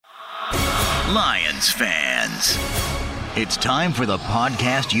Lions fans, it's time for the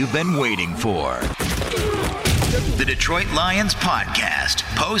podcast you've been waiting for. The Detroit Lions Podcast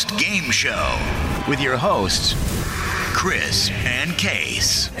Post-Game Show with your hosts, Chris and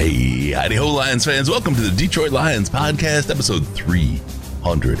Case. Hey, howdy ho, Lions fans. Welcome to the Detroit Lions Podcast, episode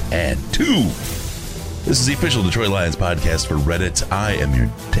 302. This is the official Detroit Lions podcast for Reddit. I am your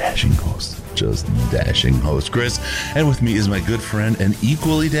dashing host, just dashing host, Chris. And with me is my good friend and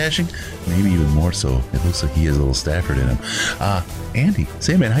equally dashing, maybe even more so. It looks like he has a little Stafford in him. Andy.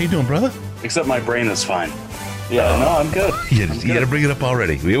 Say, man, how you doing, brother? Except my brain is fine. Yeah, no, I'm good. You got to bring it up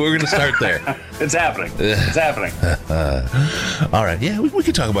already. We're going to start there. It's happening. It's happening. All right. Yeah, we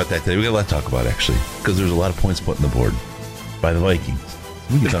can talk about that today. We got a lot to talk about, actually, because there's a lot of points put on the board by the Vikings.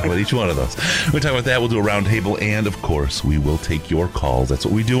 We can talk about each one of those. We'll talk about that. We'll do a roundtable, and of course, we will take your calls. That's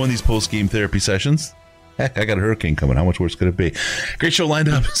what we do in these post-game therapy sessions. Heck, I got a hurricane coming. How much worse could it be? Great show lined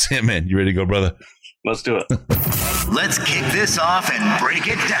up. Sam, man, you ready to go, brother? Let's do it. Let's kick this off and break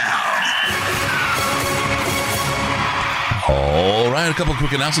it down. All right, a couple of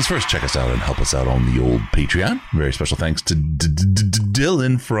quick announcements. First, check us out and help us out on the old Patreon. Very special thanks to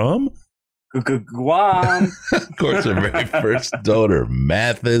Dylan from... Guam. Of course, our very first donor,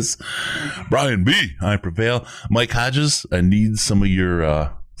 Mathis. Brian B., I prevail. Mike Hodges, I need some of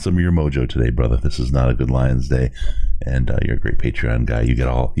your mojo today, brother. This is not a good Lions day, and you're a great Patreon guy. You got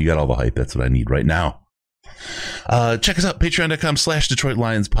all the hype. That's what I need right now. Check us out, patreon.com/Detroit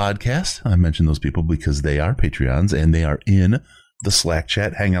Lions Podcast. I mentioned those people because they are Patreons, and they are in the Slack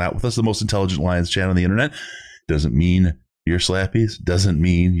chat, hanging out with us, the most intelligent Lions chat on the internet. Doesn't mean you're slappies. Doesn't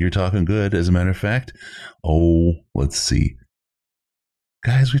mean you're talking good, as a matter of fact. Oh, let's see.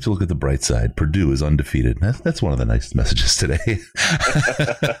 Guys, we have to look at the bright side. Purdue is undefeated. That's one of the nicest messages today.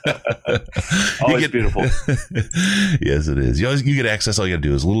 Always beautiful. Yes, it is. You get access. All you got to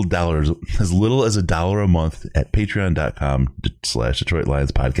do is as little as $1 a month at patreon.com/Detroit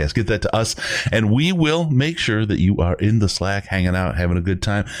Lions Podcast. Get that to us, and we will make sure that you are in the Slack, hanging out, having a good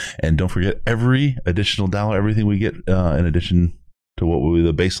time. And don't forget, every additional dollar, everything we get in addition to what will be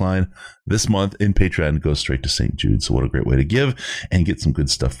the baseline this month in Patreon goes straight to St. Jude. So what a great way to give and get some good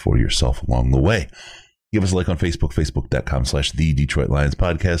stuff for yourself along the way. Give us a like on Facebook, facebook.com/The Detroit Lions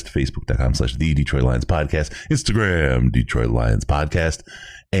Podcast, facebook.com/The Detroit Lions Podcast, Instagram, Detroit Lions Podcast,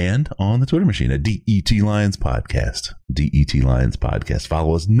 and on the Twitter machine at DET Lions Podcast, DET Lions Podcast.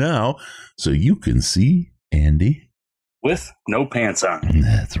 Follow us now so you can see Andy with no pants on.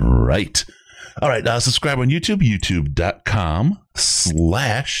 That's right. All right, subscribe on YouTube,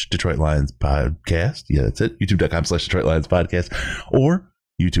 youtube.com/Detroit Lions Podcast. Yeah, that's it. youtube.com/Detroit Lions Podcast or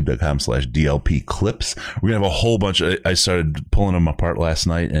youtube.com/DLP Clips. We're going to have a whole bunch. I started pulling them apart last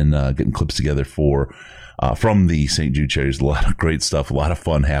night and getting clips together from the St. Jude charities. A lot of great stuff. A lot of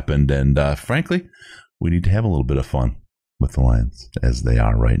fun happened. And frankly, we need to have a little bit of fun with the Lions as they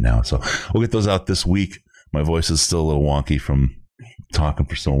are right now. So we'll get those out this week. My voice is still a little wonky from talking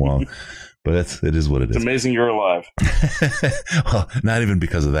for so long. But it is what it is. It's amazing you're alive. Well, not even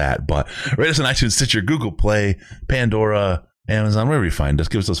because of that, but rate us on iTunes, Stitcher, Google Play, Pandora, Amazon, wherever you find us.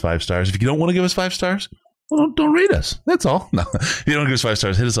 Give us those 5 stars. If you don't want to give us 5 stars, well, don't rate us. That's all. No, if you don't give us 5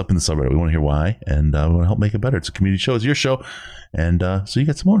 stars, hit us up in the subreddit. We want to hear why, and we want to help make it better. It's a community show. It's your show. And so you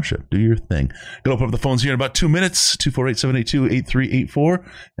get some ownership. Do your thing. Going to open up the phones here in about 2 minutes, 248-782-8384,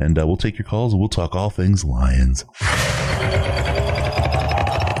 and we'll take your calls, and we'll talk all things Lions.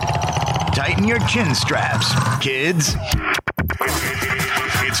 Tighten your chin straps, kids.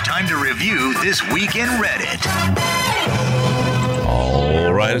 It's time to review this week in Reddit.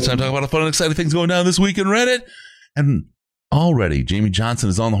 All right, it's time to talk about the fun and exciting things going down this week in Reddit. And already, Jamie Johnson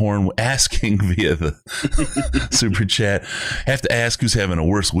is on the horn asking via the super chat. Have to ask who's having a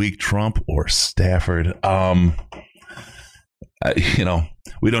worse week, Trump or Stafford.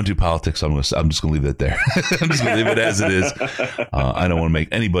 We don't do politics, so I'm just going to leave it there. I'm just going to leave it as it is. I don't want to make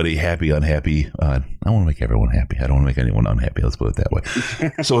anybody unhappy. I want to make everyone happy. I don't want to make anyone unhappy. Let's put it that way.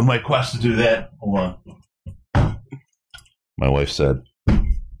 So in my quest to do that, hold on. My wife said,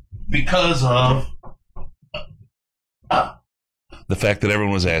 because of the fact that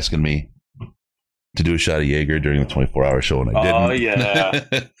everyone was asking me to do a shot of Jaeger during the 24-hour show, and I didn't. Oh, yeah.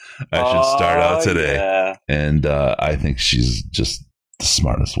 I should start out today. Yeah. And I think she's just the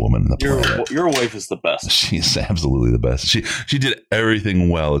smartest woman in the planet. Your wife is the best. She's absolutely the best. She did everything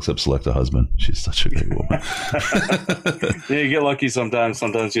well except select a husband. She's such a great woman. Yeah, you get lucky sometimes.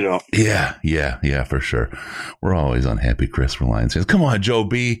 Sometimes you don't. Yeah, for sure. We're always unhappy, Chris, for Lions fans. Come on, Joe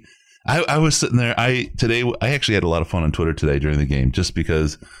B. I was sitting there. I actually had a lot of fun on Twitter today during the game, just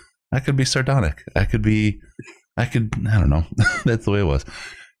because I could be sardonic. I don't know. That's the way it was.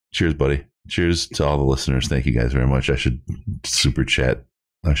 Cheers, buddy. Cheers to all the listeners. Thank you guys very much. I should super chat.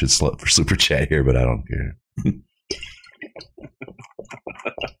 I should slut for super chat here, but I don't care.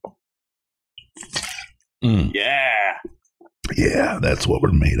 Yeah. Yeah, that's what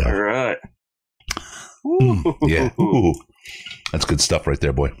we're made of. All right. Yeah. Ooh. That's good stuff right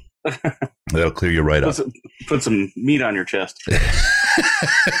there, boy. That'll clear you right up. Put some meat on your chest.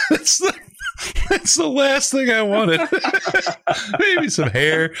 That's the last thing I wanted. Maybe some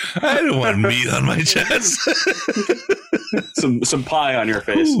hair. I don't want meat on my chest. some pie on your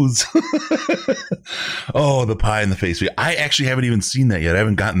face. Oh, the pie in the face. I actually haven't even seen that yet. I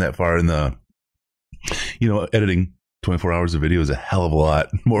haven't gotten that far in the, editing 24 hours of video is a hell of a lot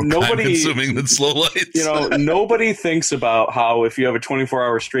more time consuming than slow lights. Nobody thinks about how if you have a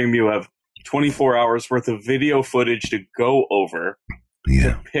 24-hour stream, you have 24 hours worth of video footage to go over.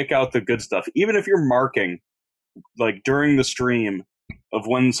 To pick out the good stuff. Even if you're marking, like during the stream of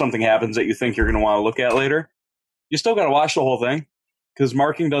when something happens that you think you're going to want to look at later, you still got to watch the whole ththing because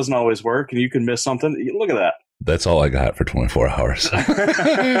marking doesn't always work and you can miss something. Look at that. That's all I got for 24 hours. I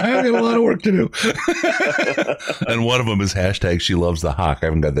got a lot of work to do. And one of them is hashtag she loves the hawk. I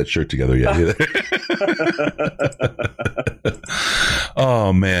haven't got that shirt together yet either.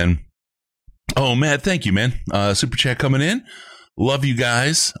 Oh, man. Oh, Matt, thank you, man. Super chat coming in. Love you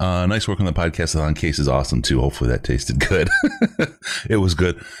guys. Nice work on the podcast. Case is awesome, too. Hopefully that tasted good. It was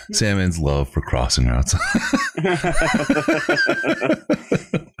good. Salmon's love for crossing routes.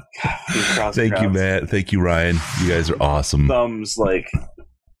 Thank you, Matt. Thank you, Ryan. You guys are awesome. Thumbs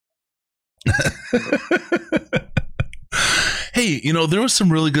Hey, there was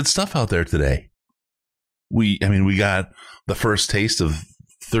some really good stuff out there today. We got the first taste of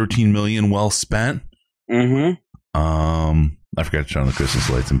 13 million well spent. Mm-hmm. I forgot to turn on the Christmas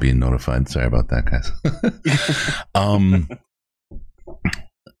lights and being notified. Sorry about that, guys.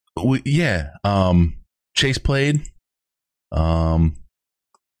 Chase played.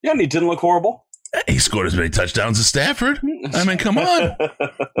 Yeah, and he didn't look horrible. He scored as many touchdowns as Stafford. I mean, come on.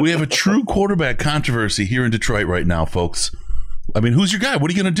 We have a true quarterback controversy here in Detroit right now, folks. I mean, who's your guy? What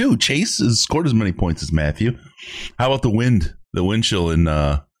are you going to do? Chase has scored as many points as Matthew. How about the wind? The wind chill in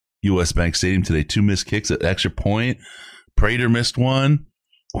U.S. Bank Stadium today. 2 missed kicks at extra point. Prater missed one.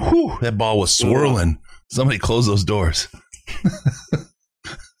 Whew, that ball was swirling. Somebody close those doors.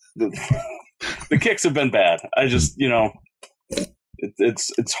 The kicks have been bad. I just,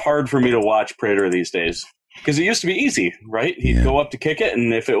 it's hard for me to watch Prater these days because it used to be easy, right? He'd go up to kick it,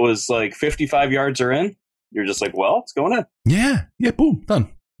 and if it was like 55 yards or in, you're just like, well, it's going in. Yeah, boom, done.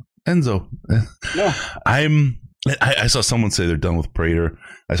 Enzo. No, I saw someone say they're done with Prater.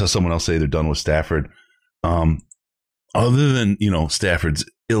 I saw someone else say they're done with Stafford. Other than, Stafford's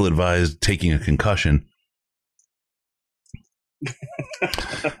ill-advised taking a concussion,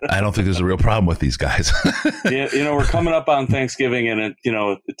 I don't think there's a real problem with these guys. Yeah, we're coming up on Thanksgiving, and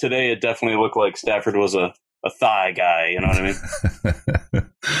today it definitely looked like Stafford was a thigh guy. You know what I mean?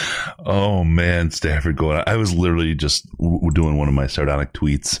 Oh man, Stafford going on. I was literally just doing one of my sardonic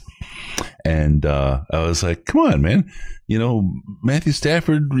tweets, and I was like, "Come on, man! Matthew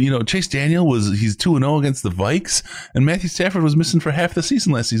Stafford. Chase Daniel he's 2-0 against the Vikes, and Matthew Stafford was missing for half the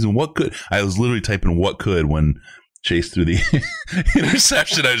season last season. What could?" I was literally typing "what could" when Chase threw the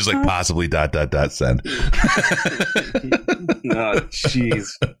interception. I was just like, possibly ... send. Oh, jeez.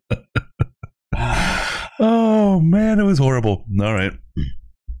 Oh man, it was horrible. All right,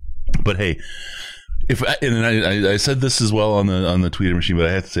 but hey, I said this as well on the Twitter machine, but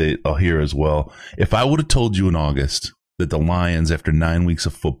I have to say it here as well. If I would have told you in August that the Lions, after 9 weeks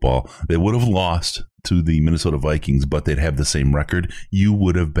of football, they would have lost to the Minnesota Vikings, but they'd have the same record, you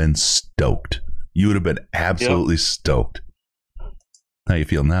would have been stoked. You would have been absolutely stoked. How you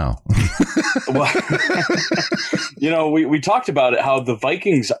feel now? Well, we talked about it, how the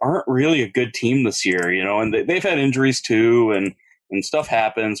Vikings aren't really a good team this year, and they've had injuries too, and stuff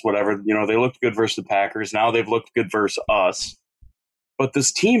happens, whatever. They looked good versus the Packers. Now they've looked good versus us. But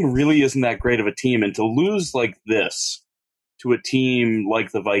this team really isn't that great of a team, and to lose like this to a team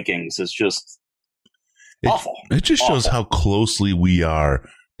like the Vikings is just awful. It just shows how closely we are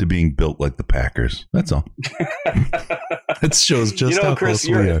to being built like the Packers. That's all. It shows just how Chris,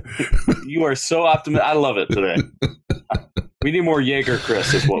 close we are. You are so optimistic. I love it today. We need more Jaeger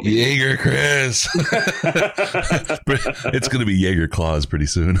Chris is what we need. Jaeger Chris. It's going to be Jaeger Claus pretty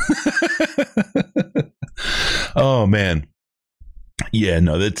soon. Oh man. Yeah,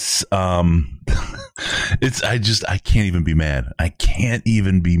 no, that's I can't even be mad. I can't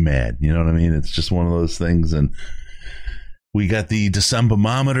even be mad. You know what I mean? It's just one of those things. And We got the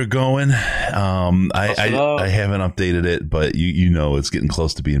December-mometer going. I haven't updated it, but you know it's getting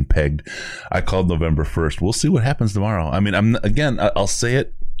close to being pegged. I called November 1st. We'll see what happens tomorrow. I mean, I'll say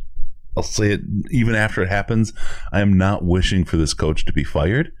it. I'll say it even after it happens. I am not wishing for this coach to be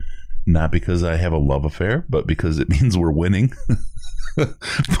fired, not because I have a love affair, but because it means we're winning.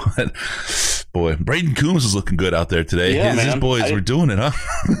 But boy, Braden Coombs is looking good out there today. Yeah, his boys were doing it, huh?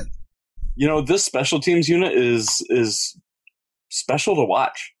 This special teams unit is special to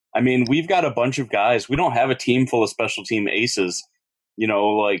watch. I mean, we've got a bunch of guys. We don't have a team full of special team aces.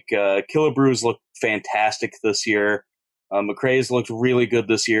 Killebrew's looked fantastic this year. McRae's looked really good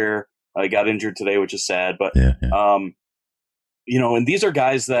this year. He got injured today, which is sad. But, yeah. And these are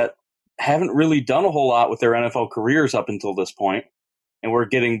guys that haven't really done a whole lot with their NFL careers up until this point. And we're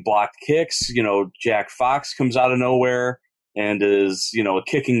getting blocked kicks. Jack Fox comes out of nowhere and is, a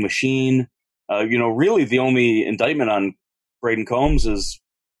kicking machine. Really the only indictment on Braden Combs is,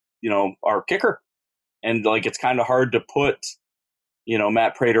 our kicker. And it's kind of hard to put,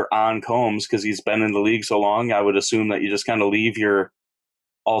 Matt Prater on Combs because he's been in the league so long. I would assume that you just kind of leave your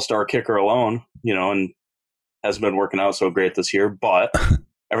all-star kicker alone, and hasn't been working out so great this year, but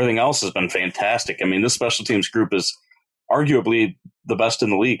everything else has been fantastic. I mean, this special teams group is arguably the best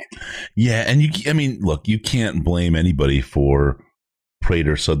in the league. Yeah. And look, you can't blame anybody for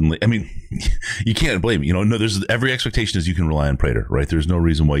Prater suddenly. I mean, you can't blame him. No, there's every expectation is you can rely on Prater, right? There's no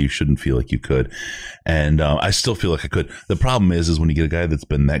reason why you shouldn't feel like you could. And I still feel like I could. The problem is when you get a guy that's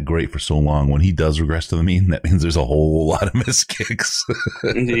been that great for so long, when he does regress to the mean, that means there's a whole lot of missed kicks.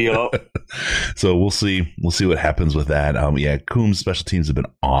 Yep. So we'll see. We'll see what happens with that. Coombs' special teams has been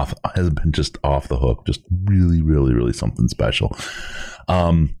just off the hook. Just really, really, really something special.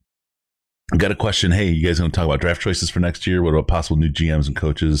 I got a question. Hey, you guys going to talk about draft choices for next year? What about possible new GMs and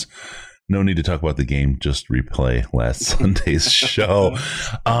coaches? No need to talk about the game. Just replay last Sunday's show.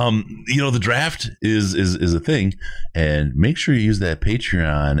 The draft is a thing, and make sure you use that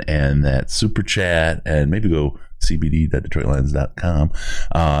Patreon and that super chat, and maybe go cbd.detroitlions.com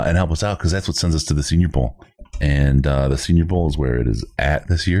and help us out, because that's what sends us to the Senior Bowl. And the Senior Bowl is where it is at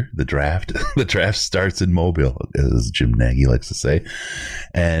this year. The draft starts in Mobile, as Jim Nagy likes to say,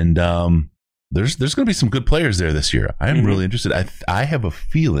 and there's going to be some good players there this year. I'm really interested. I have a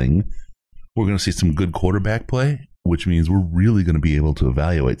feeling we're going to see some good quarterback play, which means we're really going to be able to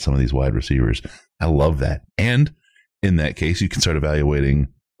evaluate some of these wide receivers. I love that. And in that case, you can start evaluating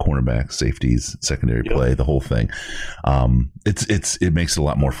cornerbacks, safeties, secondary play, the whole thing. It makes it a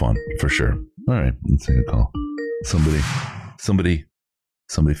lot more fun for sure. All right, let's take a call. Somebody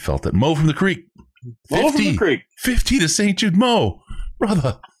felt it. Mo from the Creek. 50 to St. Jude. Mo,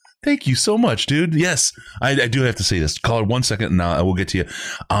 brother. Thank you so much, dude. Yes, I do have to say this. Caller, 1 second, and I will get to you.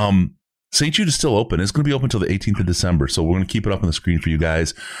 St. Jude is still open. It's going to be open until the 18th of December, so we're going to keep it up on the screen for you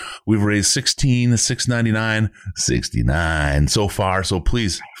guys. We've raised $16,699 so far, so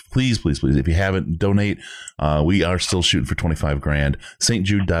please, if you haven't, donate. We are still shooting for $25,000.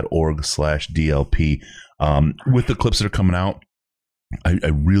 stjude.org/DLP. With the clips that are coming out, I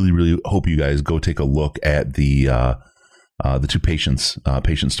really, really hope you guys go take a look at the two patient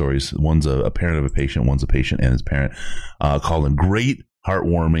stories. One's a parent of a patient, one's a patient and his parent, calling great,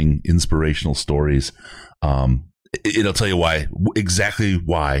 heartwarming, inspirational stories. It'll tell you exactly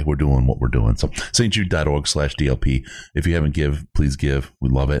why we're doing what we're doing. So stjude.org/DLP. If you haven't please give. We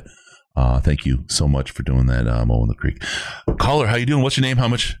love it. Thank you so much for doing that, Mo in the Creek. Caller, how you doing? What's your name? How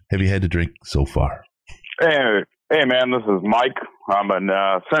much have you had to drink so far? Hey man, this is Mike. I'm in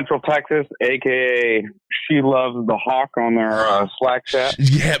Central Texas, a.k.a. She Loves the Hawk on their Slack chat.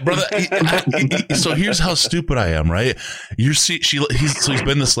 Yeah, brother. So here's how stupid I am, right? He's been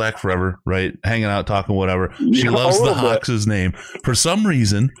in the Slack forever, right? Hanging out, talking, whatever. She Loves the Hawk's his name. For some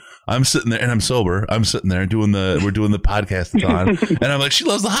reason, I'm sitting there, and I'm sober. I'm sitting there we're doing the podcast on, and I'm like, She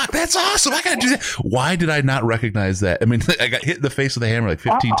Loves the Hawk. That's awesome. I got to do that. Why did I not recognize that? I mean, I got hit in the face with a hammer like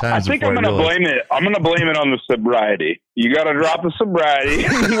 15 times. I think I'm going to blame it. I'm going to blame it on the sobriety. You got to drop the sobriety.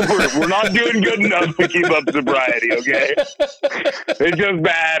 we're not doing good enough to keep up sobriety, okay? It's just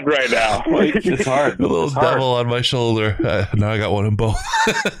bad right now. It's hard. A little devil on my shoulder. Now I got one in both.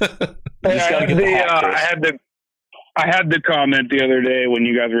 I had the comment the other day when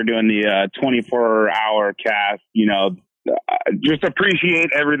you guys were doing the 24-hour cast, just appreciate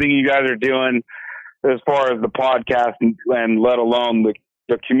everything you guys are doing as far as the podcast and let alone the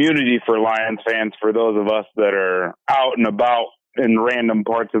community for Lions fans, for those of us that are out and about in random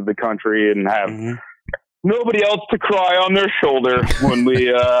parts of the country and have nobody else to cry on their shoulder when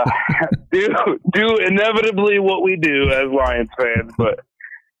we do inevitably what we do as Lions fans. But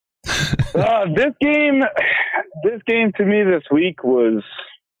This game to me this week was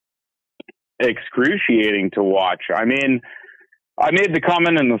excruciating to watch. I mean, I made the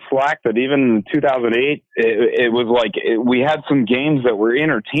comment in the Slack that even in 2008, it was like we had some games that were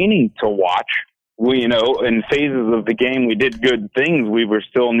entertaining to watch. We, in phases of the game, we did good things. We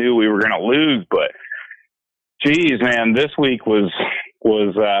still knew we were going to lose, but geez, man, this week was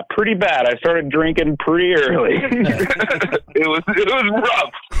pretty bad. I started drinking pretty early. It was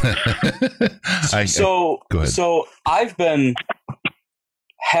rough. So I've been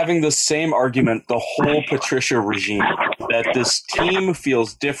having the same argument the whole Patricia regime, that this team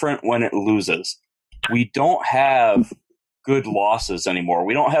feels different when it loses. We don't have good losses anymore.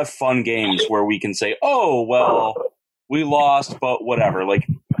 We don't have fun games where we can say, oh, well, we lost, but whatever. Like,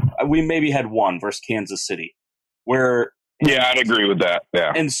 we maybe had one versus Kansas City. Yeah, I'd agree with that.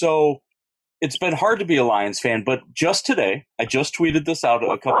 Yeah. And so it's been hard to be a Lions fan, but just today, I just tweeted this out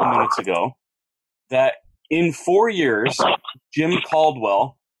a couple minutes ago, that in 4 years, Jim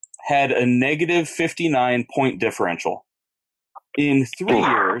Caldwell had a negative 59 point differential. In 3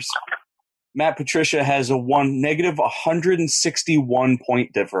 years, Matt Patricia has a negative 161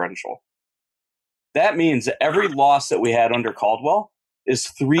 point differential. That means that every loss that we had under Caldwell is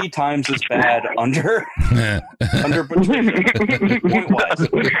 3 times as bad under Patricia, point-wise.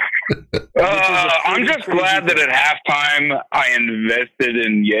 I'm just glad that at halftime I invested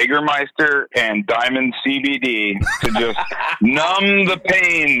in Jägermeister and Diamond CBD to just numb the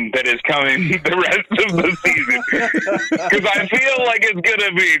pain that is coming the rest of the season. Because I feel like it's going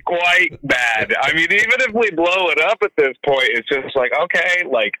to be quite bad. I mean, even if we blow it up at this point, it's just like, okay,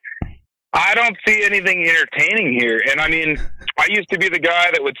 like, I don't see anything entertaining here. And I mean, I used to be the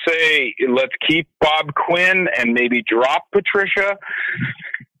guy that would say, let's keep Bob Quinn and maybe drop Patricia.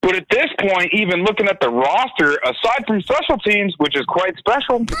 But at this point, even looking at the roster, aside from special teams, which is quite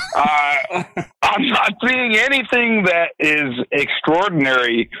special, I'm not seeing anything that is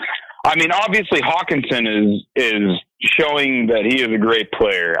extraordinary. I mean, obviously Hawkinson is showing that he is a great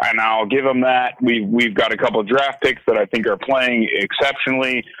player, and I'll give him that. We've got a couple of draft picks that I think are playing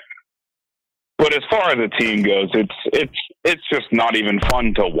exceptionally. But as far as the team goes, it's just not even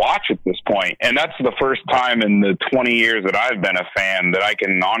fun to watch at this point. And that's the first time in the 20 years that I've been a fan that I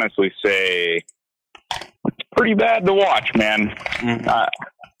can honestly say it's pretty bad to watch, man. Mm-hmm.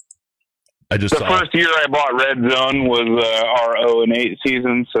 The first year I bought Red Zone was our 0-8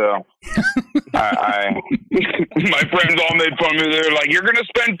 season, so my friends all made fun of me. They're like, "You're going to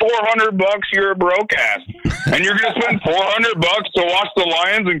spend $400, you're a broke ass, and you're going to spend $400 to watch the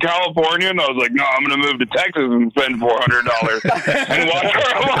Lions in California." And I was like, "No, I'm going to move to Texas and spend $400 and watch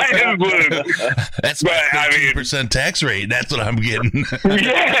our Lions lose." That's my 15% tax rate. That's what I'm getting.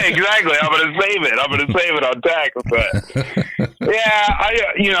 Yeah, exactly. I'm going to save it. I'm going to save it on tax. But yeah,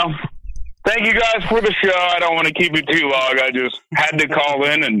 thank you guys for the show. I don't want to keep it too long. I just had to call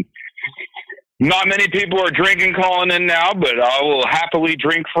in, and not many people are drinking calling in now, but I will happily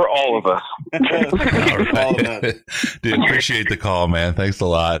drink for all of us. All right. Dude, appreciate the call, man. Thanks a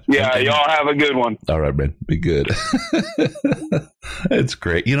lot. Yeah, y'all have a good one. All right, man. Be good. It's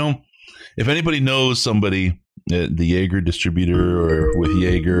great. If anybody knows somebody at the Jaeger distributor or with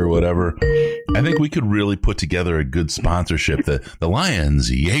Jaeger or whatever, I think we could really put together a good sponsorship, the Lions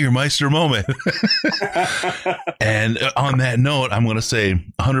Jägermeister moment. And on that note, I'm going to say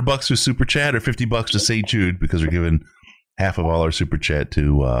 $100 for Super Chat or $50 to St. Jude, because we're giving half of all our Super Chat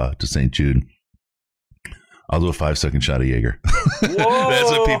to St. Jude. I'll do a 5-second shot of Jaeger.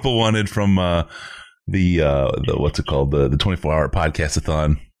 That's what people wanted from the what's it called? The 24-hour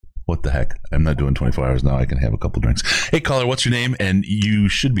podcast-a-thon. What the heck? I'm not doing 24 hours now. I can have a couple drinks. Hey, caller, what's your name? And you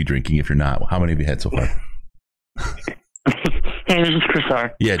should be drinking if you're not. How many have you had so far? Hey, this is Chris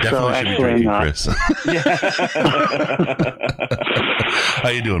R. Yeah, definitely should be drinking, Chris. How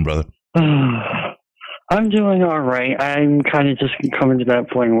you doing, brother? I'm doing all right. I'm kind of just coming to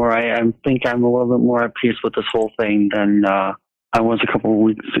that point where I think I'm a little bit more at peace with this whole thing than I was a couple of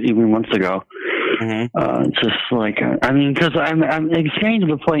weeks, even months ago. Mm-hmm. Just like, I mean, because I'm getting to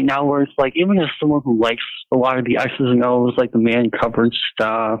the point now where it's like, even as someone who likes a lot of the X's and O's, like the man coverage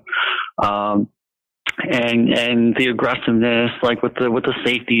stuff, and the aggressiveness, like with the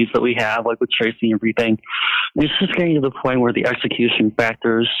safeties that we have, like with Tracy and everything, it's just getting to the point where the execution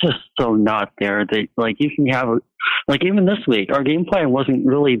factor is just so not there that, like, you can have like even this week, our game plan wasn't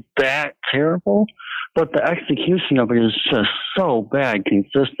really that terrible, but the execution of it is just so bad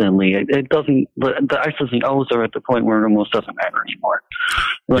consistently. It doesn't. The X's and O's are at the point where it almost doesn't matter anymore.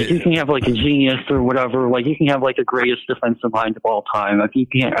 Like you can have like a genius or whatever. Like you can have like the greatest defensive mind of all time. If you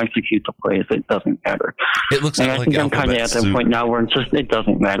can't execute the plays, it doesn't matter. It looks and I think I'm kind of at that point now where it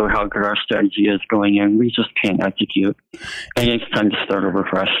doesn't matter how good our strategy is going in. We just can't execute, and it's time to start over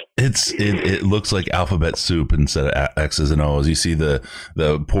fresh. It looks like alphabet soup instead of X's and O's. You see the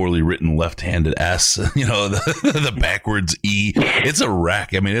poorly written left-handed S, the backwards E. It's a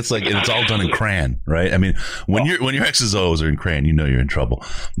wreck. I mean, it's all done in crayon, right? I mean, when your X's and O's are in crayon, you're in trouble.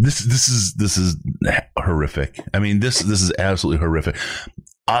 This is horrific. I mean, this is absolutely horrific.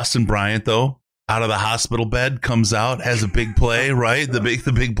 Austin Bryant, though, out of the hospital bed, comes out, has a big play, right? The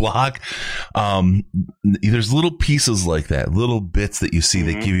big block. There's little pieces like that, little bits that you see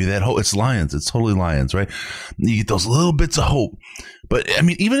that give you that hope. It's Lions. It's totally Lions, right? You get those little bits of hope. But I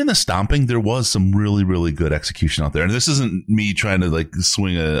mean, even in the stomping, there was some really, really good execution out there. And this isn't me trying to like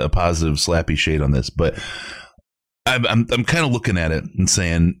swing a positive slappy shade on this, but I'm kind of looking at it and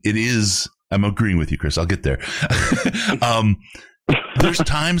saying it is. I'm agreeing with you, Chris. I'll get there. There's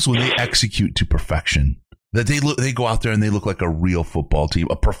times when they execute to perfection, that they go out there and they look like a real football team,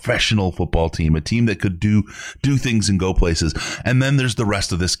 a professional football team, a team that could do things and go places. And then there's the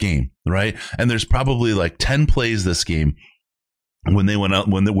rest of this game, right? And there's probably like 10 plays this game when they went out,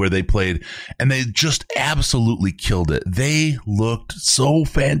 where they played, and they just absolutely killed it. They looked so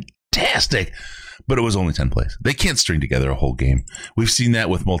fantastic. But it was only 10 plays. They can't string together a whole game. We've seen that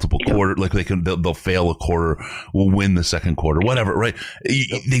with multiple quarters. Like they'll fail a quarter, will win the second quarter, whatever. Right?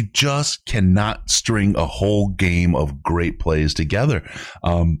 They just cannot string a whole game of great plays together.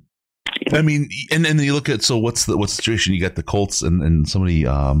 I mean, and then you look at what's the situation? You got the Colts and somebody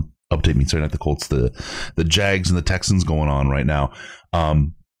update me. Sorry, not the Colts. The Jags and the Texans going on right now.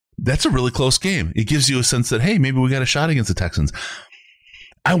 That's a really close game. It gives you a sense that, hey, maybe we got a shot against the Texans.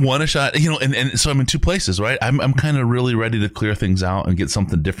 I want a shot, and so I'm in two places, right? I'm kind of really ready to clear things out and get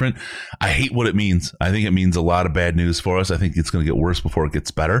something different. I hate what it means. I think it means a lot of bad news for us. I think it's going to get worse before it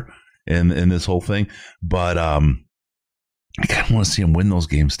gets better in this whole thing. But I kind of want to see him win those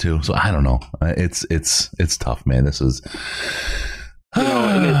games too. So I don't know. It's tough, man. This is,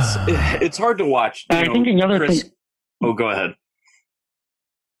 and it's hard to watch. I think another thing. Oh, go ahead.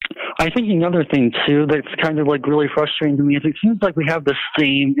 I think another thing, too, that's kind of like really frustrating to me is it seems like we have the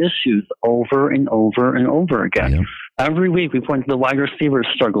same issues over and over and over again. Yeah. Every week we point to the wide receivers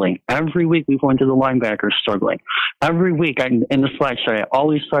struggling. Every week we point to the linebackers struggling. Every week in the Slack chat, I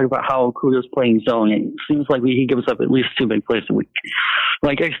always talk about how Okuda's playing zone. And it seems like he gives up at least 2 big plays a week.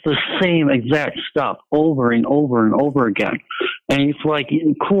 Like, it's the same exact stuff over and over and over again. And it's like,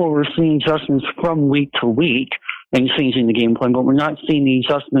 cool, we're seeing adjustments from week to week and changing the game plan, but we're not seeing the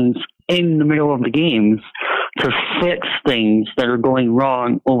adjustments in the middle of the games to fix things that are going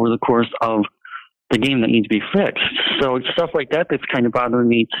wrong over the course of the game that need to be fixed. So it's stuff like that that's kind of bothering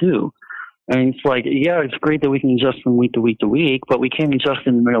me too. And it's like, yeah, it's great that we can adjust from week to week to week, but we can't adjust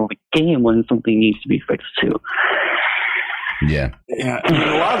in the middle of a game when something needs to be fixed too. Yeah. Yeah. I mean,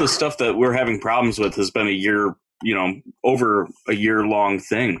 a lot of the stuff that we're having problems with has been over a year long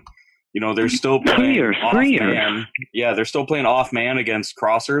thing. They're still playing 3 years. Man. Yeah, they're still playing off man against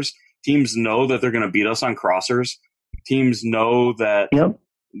crossers. Teams know that they're going to beat us on crossers. Teams know that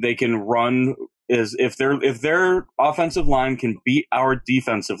they can run. If their offensive line can beat our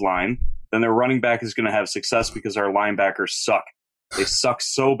defensive line, then their running back is going to have success because our linebackers suck. They suck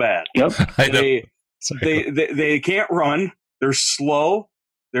so bad. Yep. They can't run. They're slow.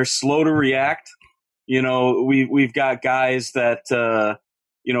 They're slow to react. We've got guys that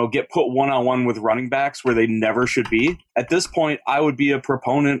get put one-on-one with running backs where they never should be. At this point, I would be a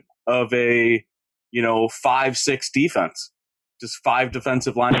proponent of a, 5-6 defense. Just 5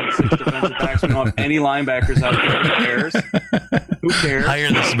 defensive linemen, 6 defensive backs. We don't have any linebackers out there. Who cares? Who cares?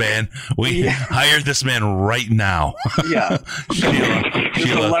 Hire this man. Hire this man right now. Yeah.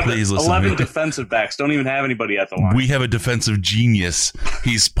 Sheila, please listen 11 defensive backs. Don't even have anybody at the line. We have a defensive genius.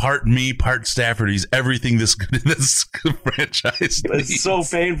 He's part me, part Stafford. He's everything this franchise needs. It's so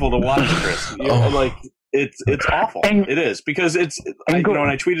painful to watch, Chris. It's awful. It is, because and I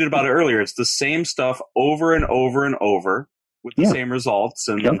tweeted about it earlier. It's the same stuff over and over and over with the same results,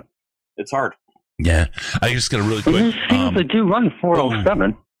 and it's hard. Yeah, I just got a really quick. They do run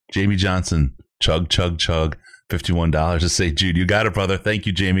 407. Jamie Johnson, chug, $51 to say, Jude, you got it, brother. Thank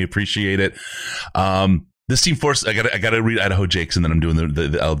you, Jamie. Appreciate it. This team forced. I got to read Idaho Jakes, and then I'm doing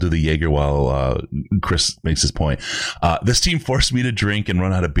I'll do the Jaeger while Chris makes his point. This team forced me to drink and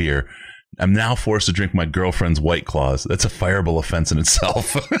run out of beer. I'm now forced to drink my girlfriend's White Claws. That's a fireable offense in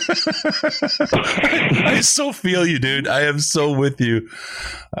itself. I so feel you, dude. I am so with you.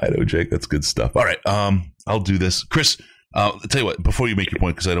 I know, Jake. That's good stuff. All right. I'll do this. Chris, I'll tell you what, before you make your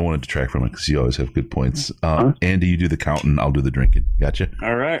point, because I don't want to detract from it, because you always have good points. Andy, you do the counting. I'll do the drinking. Gotcha?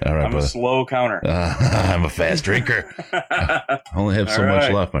 All right. I'm a slow counter. I'm a fast drinker. I only have so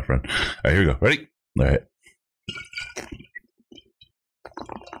much left, my friend. All right, here we go. Ready? All right.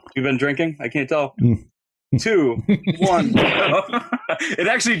 You've been drinking? I can't tell. 2, 1. It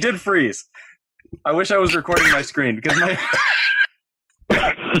actually did freeze. I wish I was recording my screen because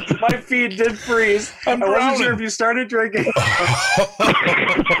my feed did freeze. I wasn't sure if you started drinking.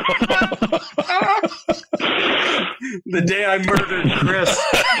 The day I murdered Chris.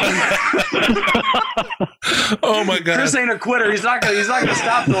 Oh my God! Chris ain't a quitter. He's not gonna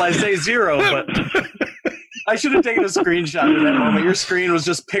stop till I say 0. But I should have taken a screenshot of that moment. Your screen was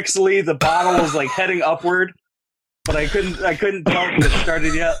just pixely. The bottle was like heading upward, but I couldn't tell if it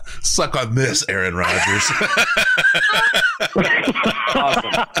started yet. Suck on this, Aaron Rodgers.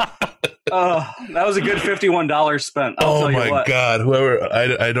 Awesome. That was a good $51 spent. I'll tell you what. Oh my God! Whoever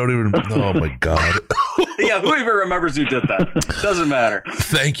I don't even. Oh my God! Yeah, whoever remembers who did that. Doesn't matter.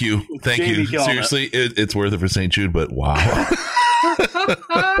 Thank you. Seriously, it's worth it for St. Jude, but wow.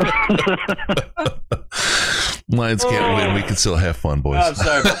 Lions can't win. We can still have fun, boys. I'm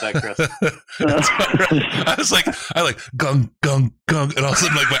sorry about that, Chris. That's all right. I like gung gung gung, and all of a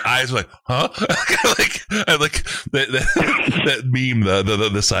sudden, like my eyes were like, huh? I like that meme,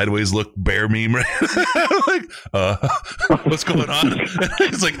 the sideways look bear meme, right? Like, what's going on?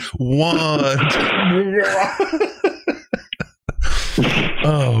 It's like 1.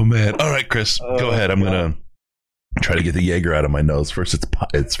 Oh man! All right, Chris, go ahead. I'm gonna try to get the Jaeger out of my nose. First, it's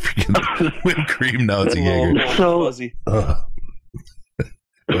freaking whipped cream. Now it's a Jaeger.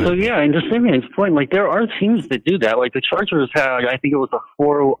 So yeah, and just saying his point, like there are teams that do that. Like the Chargers had, I think it was a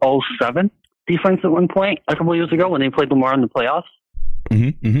 407 defense at one point a couple of years ago when they played Lamar in the playoffs.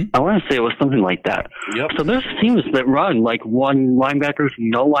 I want to say it was something like that. Yep. So there's teams that run like one linebackers,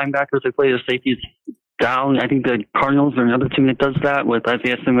 no linebackers. They play the safeties down. I think the Cardinals are another team that does that with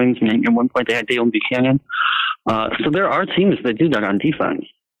Isaiah Simmons, and at one point they had Dale Buchanan. So there are teams that do that on defense.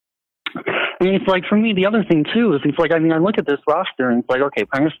 And it's like, for me, the other thing, too, is it's like, I mean, I look at this roster, and it's like, okay,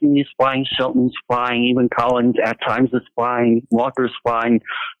 Patterson is flying, Shelton's flying, even Collins at times is flying, Walker's flying,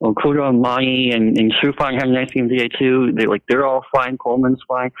 Okuda and Mai and Trufant had a nice game today, too. They're all flying, Coleman's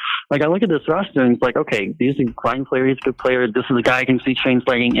flying. Like, I look at this roster, and it's like, okay, these are fine players, good player, this is a guy I can see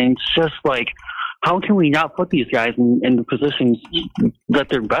translating, and it's just like, how can we not put these guys in the positions that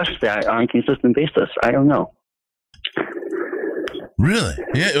they're best at on a consistent basis? I don't know. Really?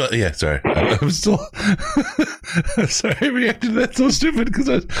 Yeah. Well, yeah. Sorry, I'm still. Sorry, I reacted to that so stupid because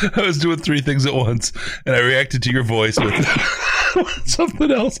I was doing 3 things at once, and I reacted to your voice with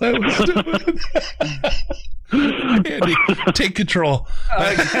something else. I was doing. Andy, take control.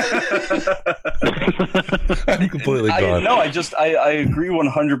 I'm completely gone. I agree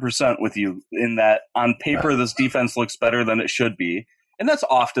 100% with you in that on paper this defense looks better than it should be, and that's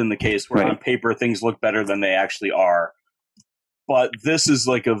often the case where on paper things look better than they actually are. But this is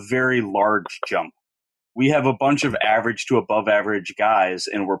like a very large jump. We have a bunch of average to above average guys,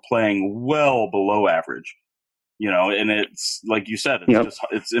 and we're playing well below average. And it's like you said,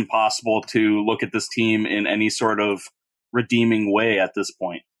 it's impossible to look at this team in any sort of redeeming way at this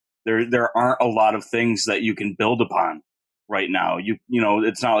point. There aren't a lot of things that you can build upon right now.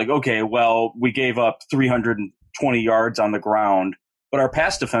 It's not like, okay, well, we gave up 320 yards on the ground, but our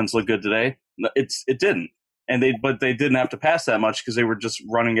pass defense looked good today. It didn't. But they didn't have to pass that much because they were just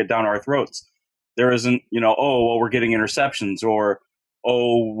running it down our throats. There isn't, we're getting interceptions, or,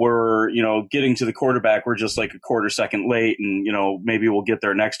 we're, getting to the quarterback. We're just like a quarter second late, and, maybe we'll get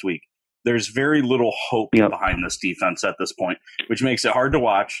there next week. There's very little hope behind this defense at this point, which makes it hard to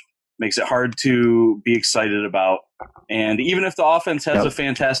watch, makes it hard to be excited about. And even if the offense has a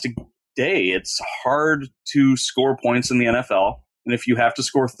fantastic day, it's hard to score points in the NFL. And if you have to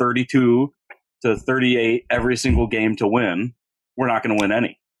score 32 to 38 every single game to win, we're not going to win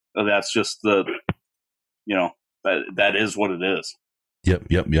any. So that's just that is what it is. Yep.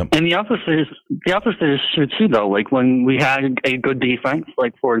 And the opposite is true too, though. Like when we had a good defense,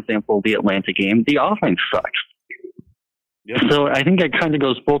 like for example, the Atlanta game, the offense sucks. Yep. So I think that kind of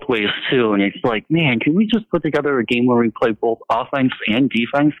goes both ways too. And it's like, man, can we just put together a game where we play both offense and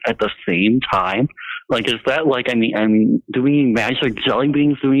defense at the same time? Like, is that like, I mean, do we need magic jelly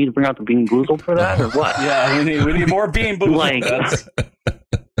beans? Do we need to bring out the Bean Boozled for that, or what? Yeah, we need more Bean Boozled.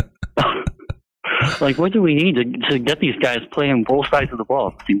 Like, what do we need to get these guys playing both sides of the ball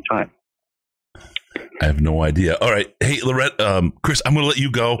at the same time? I have no idea. All right. Hey, Lorette, Chris, I'm going to let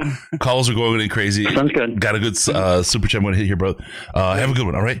you go. Calls are going in crazy. Sounds good. Got a good super chat I'm going to hit here, bro. Have a good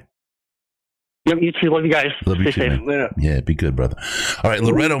one. All right. Yep, you too. Love you guys. Love you Stay too, safe. man. Yeah, be good, brother. All right.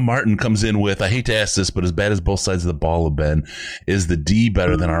 Loretto Martin comes in with, I hate to ask this, but as bad as both sides of the ball have been, is the D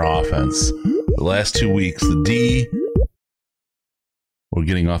better than our offense? The last 2 weeks, the D were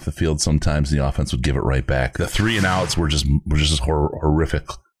getting off the field sometimes. The offense would give it right back. The 3 and outs were just horrific.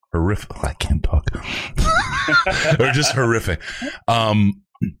 I can't talk. Or just horrific.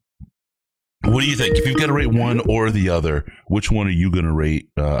 What do you think? If you've got to rate one or the other, which one are you going to rate?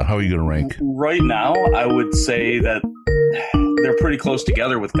 How are you going to rank? Right now, I would say that they're pretty close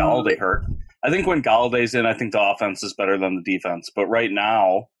together with Galladay hurt. I think when Galladay's in, I think the offense is better than the defense. But right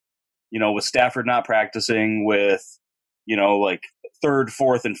now, with Stafford not practicing, with, like 3rd,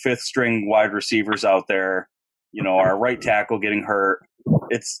 4th, and 5th string wide receivers out there, our right tackle getting hurt,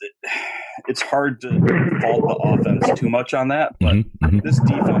 it's hard to fault the offense too much on that, but this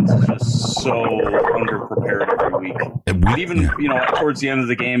defense is just so underprepared every week. Even towards the end of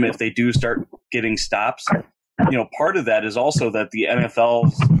the game, if they do start getting stops, part of that is also that the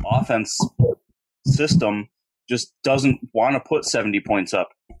NFL's offense system just doesn't want to put 70 points up.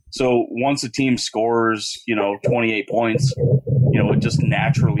 So once a team scores, 28 points, it just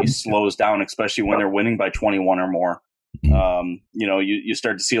naturally slows down, especially when they're winning by 21 or more. You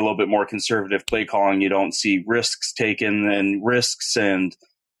start to see a little bit more conservative play calling. You don't see risks taken, and risks and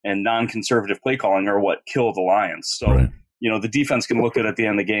non-conservative play calling are what kill the Lions. So, right. The defense can look good at the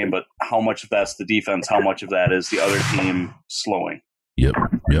end of the game, but how much of that's the defense? How much of that is the other team slowing? Yep.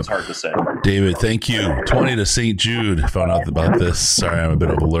 It's hard to say. David, thank you. 20 to St. Jude. Found out about this. Sorry, I'm a bit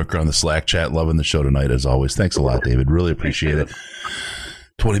of a lurker on the Slack chat. Loving the show tonight, as always. Thanks a lot, David. Really appreciate it.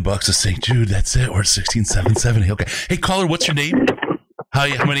 $20 to St. Jude. That's it. We're at 16,770. Okay. Hey, caller, what's your name? How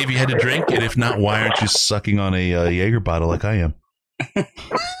many of you had to drink? And if not, why aren't you sucking on a Jaeger bottle like I am?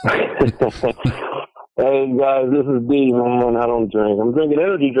 Hey, guys, this is D, man. I don't drink. I'm drinking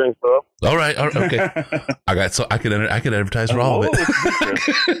energy drinks, though. All right. Okay. I could advertise for all of it.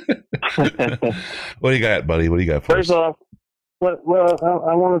 What do you got, buddy? What do you got for us? First off, I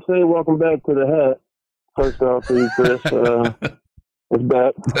want to say welcome back to the hat. First off, to you, Chris. It's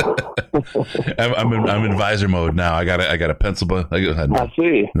back. I'm in visor mode now. I got a pencil. I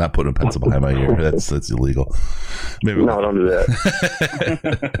see. Not putting a pencil behind my ear. That's illegal. Maybe no, don't do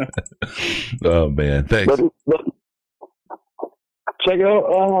that. Oh man, thanks. But check it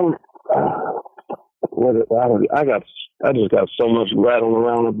out. I just got so much rattling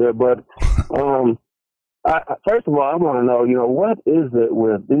around up there, but first of all, I want to know, what is it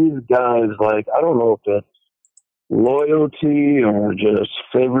with these guys? Like, I don't know if it's loyalty or just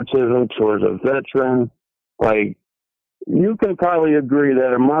favoritism towards a veteran. Like, you can probably agree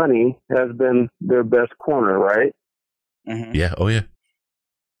that Amani has been their best corner, right? Mm-hmm. Yeah. Oh, yeah.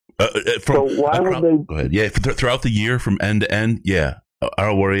 So why would they? Go ahead. Yeah. Throughout the year, from end to end, yeah,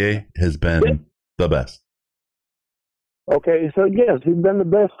 Arawariye has been the best. Okay, so yes, he's been the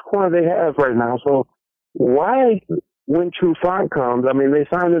best corner they have right now. So why, when Trufant comes, they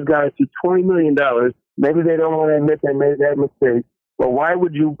signed this guy to $20 million. Maybe they don't want to admit they made that mistake, but why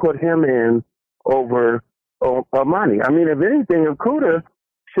would you put him in over Amani? If anything, Okudah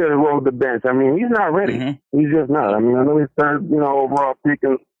should have rolled the bench. He's not ready. Mm-hmm. He's just not. I know he's third, overall pick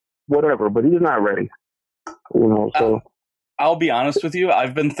and whatever, but he's not ready. So I'll be honest with you.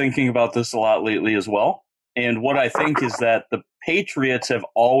 I've been thinking about this a lot lately as well. And what I think is that the Patriots have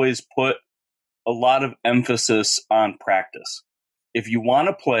always put a lot of emphasis on practice. If you want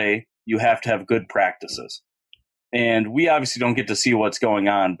to play, you have to have good practices. And we obviously don't get to see what's going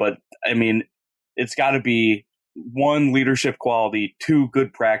on, but it's got to be 1, leadership quality, 2,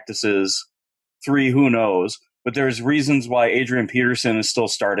 good practices, 3, who knows. But there's reasons why Adrian Peterson is still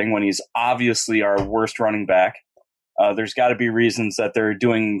starting when he's obviously our worst running back. There's got to be reasons that they're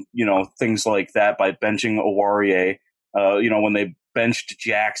doing, things like that by benching Arawariye. When they benched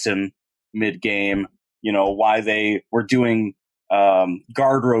Jackson mid-game, why they were doing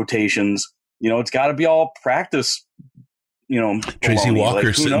guard rotations. It's got to be all practice. Tracy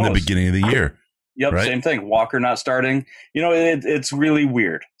Walker sitting in the beginning of the year. Yep, right? Same thing. Walker not starting. It's really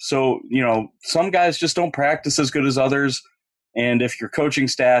weird. So, some guys just don't practice as good as others. And if your coaching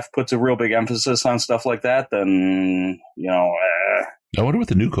staff puts a real big emphasis on stuff like that, then, I wonder what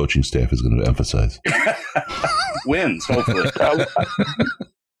the new coaching staff is going to emphasize. Wins, hopefully.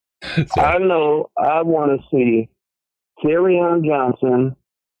 I know I want to see Kerryon Johnson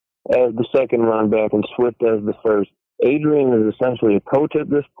as the second running back and Swift as the first. Adrian is essentially a coach at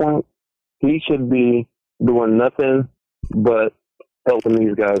this point. He should be doing nothing but helping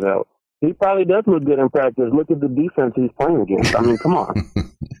these guys out. he probably does look good in practice. Look at the defense he's playing against. I mean, come on.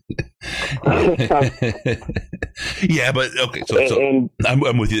 Yeah, but okay. So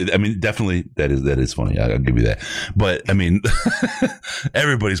I'm with you. I mean, definitely that is funny. I'll give you that. But I mean,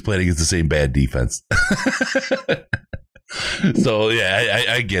 everybody's playing against the same bad defense. So yeah,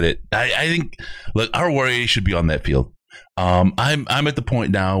 I get it. I think look, our Warrior should be on that field. I'm at the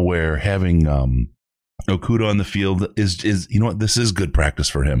point now where having Okuda on the field is you know what, this is good practice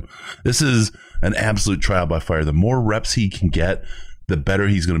for him. This is an absolute trial by fire. The more reps he can get, the better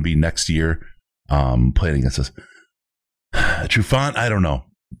he's going to be next year playing against us. Trufant, I don't know.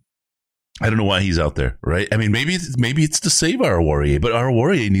 I don't know why he's out there, right? I mean, maybe it's to save our Warrior, but our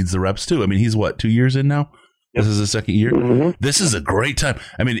Warrior needs the reps too. I mean, he's what, 2 years in now? Yep. This is his second year. Mm-hmm. This is a great time.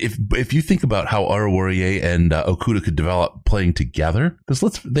 I mean, if you think about how our Warrior and Okuda could develop playing together,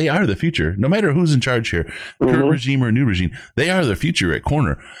 because they are the future. No matter who's in charge here, current regime or new regime, they are the future at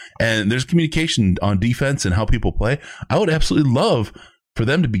corner. And there's communication on defense and how people play. I would absolutely love for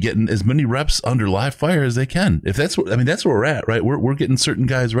them to be getting as many reps under live fire as they can. If that's what, I mean, that's where we're at, right? We're getting certain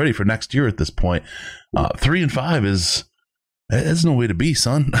guys ready for next year at this point. 3 and 5 is. There's no way to be,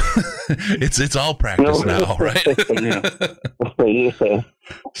 son. It's all practice now, right? Yeah.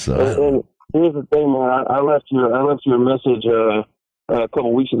 So and here's the thing, man. I left you a message a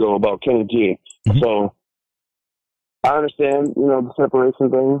couple weeks ago about Kenny G. Mm-hmm. So I understand, the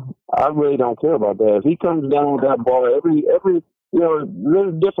separation thing. I really don't care about that. If he comes down with that ball, every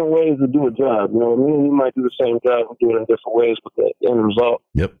there's different ways to do a job. Me and you might do the same job, we do it in different ways, but the end result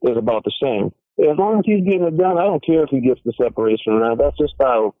is about the same. As long as he's getting it done, I don't care if he gets the separation or not. That's his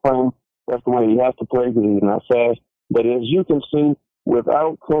style of playing. That's the way he has to play because he's not fast. But as you can see,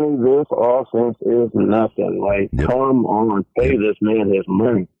 without Kenny, this offense is nothing. Like, come on, pay this man his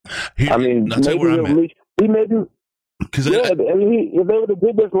money. I mean, he maybe. If they would have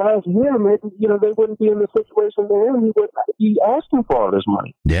did this last year, maybe they wouldn't be in the situation they're in. He would be asking for all this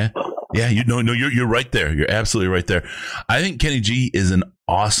money. Yeah. You're right there. You're absolutely right there. I think Kenny G is an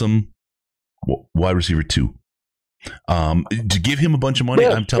awesome wide receiver 2. To give him a bunch of money,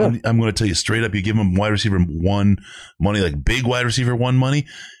 I'm going to tell you straight up, you give him wide receiver 1 money, like big wide receiver 1 money,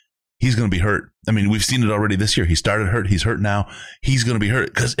 he's going to be hurt. I mean, we've seen it already this year. He started hurt. He's hurt now. He's going to be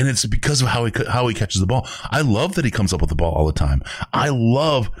hurt and it's because of how he catches the ball. I love that he comes up with the ball all the time. I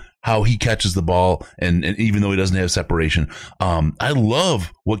love how he catches the ball, and even though he doesn't have separation, I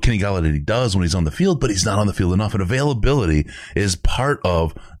love what Kenny Golladay does when he's on the field, but he's not on the field enough. And availability is part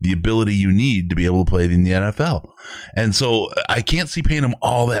of the ability you need to be able to play in the NFL. And so I can't see paying him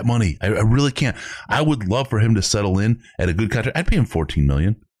all that money. I really can't. I would love for him to settle in at a good contract. I'd pay him $14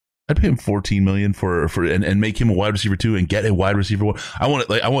 million. I'd pay him $14 million for and make him a wide receiver 2 and get a wide receiver 1. I want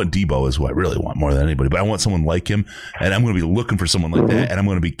Debo is who I really want more than anybody, but I want someone like him, and I'm going to be looking for someone like that, and I'm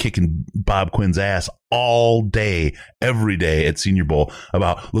going to be kicking Bob Quinn's ass all day, every day at Senior Bowl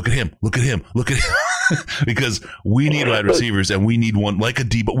about look at him, because we need wide receivers, and we need one like a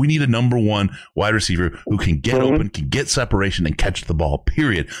Debo. We need a number 1 wide receiver who can get open, can get separation, and catch the ball.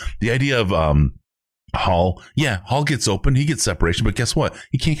 Period. The idea of Hall gets open, he gets separation, but guess what?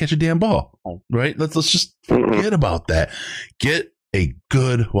 He can't catch a damn ball, right? Let's just forget about that. Get a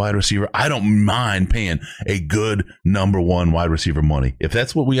good wide receiver. I don't mind paying a good number 1 wide receiver money. If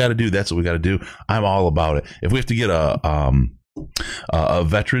that's what we got to do, that's what we got to do. I'm all about it. If we have to get a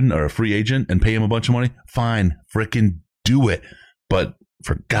veteran or a free agent and pay him a bunch of money, fine, freaking do it. But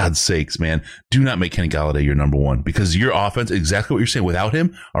for God's sakes, man, do not make Kenny Golladay your number 1, because your offense, exactly what you're saying, without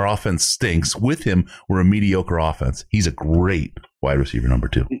him, our offense stinks. With him, we're a mediocre offense. He's a great wide receiver number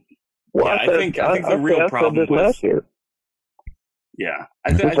 2. Well, I think the real problem with the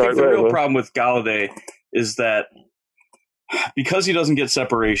real problem with Golladay is that because he doesn't get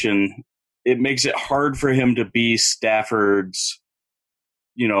separation, it makes it hard for him to be Stafford's,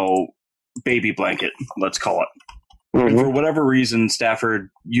 baby blanket, let's call it. And for whatever reason, Stafford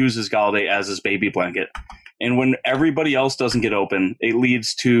uses Golladay as his baby blanket. And when everybody else doesn't get open, it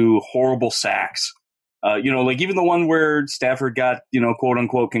leads to horrible sacks. Like even the one where Stafford got, quote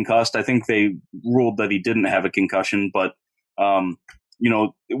unquote concussed, I think they ruled that he didn't have a concussion. But,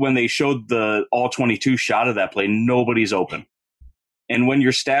 when they showed the all 22 shot of that play, nobody's open. And when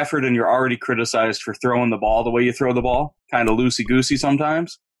you're Stafford and you're already criticized for throwing the ball the way you throw the ball, kind of loosey-goosey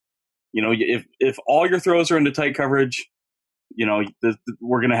sometimes, if all your throws are into tight coverage,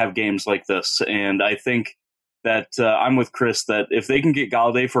 we're going to have games like this. And I think that I'm with Chris that if they can get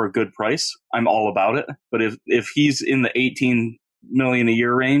Golladay for a good price, I'm all about it. But if he's in the $18 million a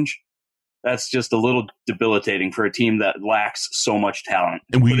year range, that's just a little debilitating for a team that lacks so much talent.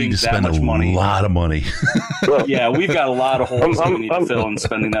 And we need to spend a lot of money. Yeah, we've got a lot of holes that we need to fill, and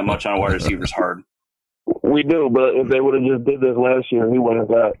spending that much on a wide receiver is hard. We do, but if they would have just did this last year, he wouldn't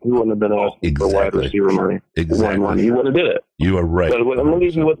have been asking for wide receiver money. Exactly. He wouldn't have did it. You are right. But I'm going to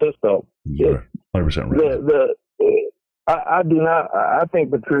leave you with this, though. You're 100% right. I do not. I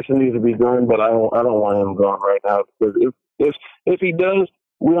think Patricia needs to be gone, but I don't want him gone right now, because if he does,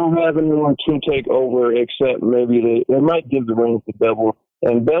 we don't have anyone to take over except maybe they might give the reins to Bevel,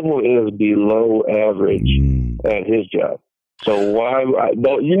 and Bevel is below average at his job. So why?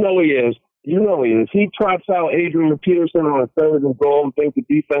 You know he is. He trots out Adrian Peterson on a 3rd and goal and thinks the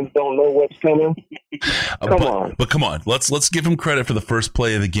defense don't know what's coming. Come on. Let's give him credit for the first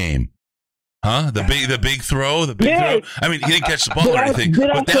play of the game. Huh? The big throw, throw. I mean, he didn't catch the ball or anything,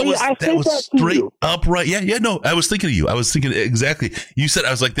 but that was straight up right. Yeah. No, I was thinking of you. I was thinking exactly. You said,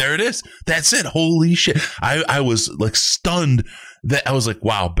 I was like, there it is. That's it. Holy shit! I was like stunned that I was like,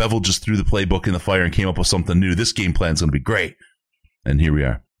 wow, Bevel just threw the playbook in the fire and came up with something new. This game plan is going to be great, and here we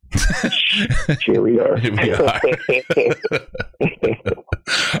are. Here we are. All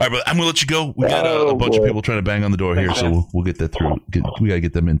right, but I'm gonna let you go. We got a bunch of people trying to bang on the door here, so we'll get that through. We gotta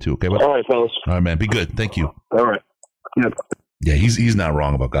get them in too. Okay, buddy? All right, fellas. All right, man. Be good. Thank you. All right. Yeah, he's not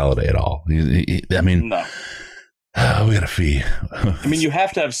wrong about Galladay at all. I mean, no. We got a fee. I mean, you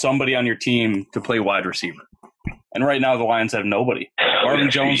have to have somebody on your team to play wide receiver, and right now the Lions have nobody.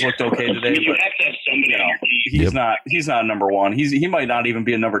 Marvin Jones looked okay today, but he's not number one. He might not even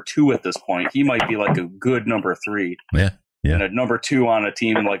be a number 2 at this point. He might be like a good number 3. Yeah. And a number 2 on a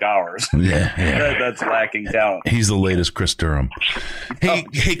team like ours. Yeah. That's lacking talent. He's the latest Chris Durham.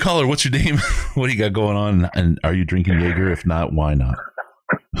 Hey, caller, what's your name? What do you got going on? And are you drinking Jaeger? If not, why not?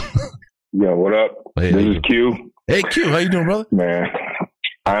 Yo, what up? Hey, this is Q. Hey, Q, how you doing, brother? Man,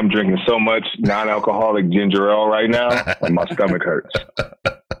 I'm drinking so much non-alcoholic ginger ale right now, and my stomach hurts.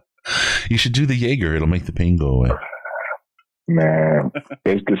 You should do the Jaeger. It'll make the pain go away. Man,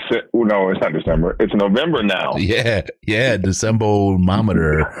 it's no, it's not December. It's November now. Yeah,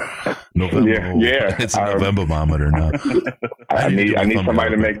 December-mometer. November. Yeah. It's a November-mometer now. I need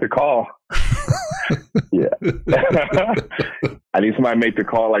somebody to make the call. Yeah. I need somebody to make the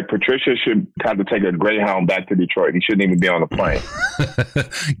call. Like, Patricia should have to take a Greyhound back to Detroit. He shouldn't even be on the plane.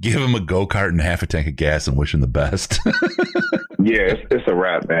 Give him a go-kart and half a tank of gas and wish him the best. Yeah, it's a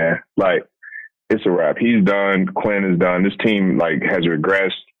wrap, man. Like, it's a wrap. He's done. Quinn is done. This team has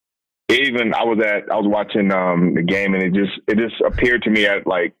regressed. Even I was watching the game, and it just appeared to me at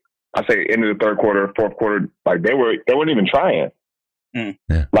I say end of the 3rd quarter, 4th quarter, like they weren't even trying. Yeah.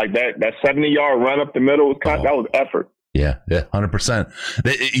 Like that 70-yard run up the middle that was effort. Yeah, 100%.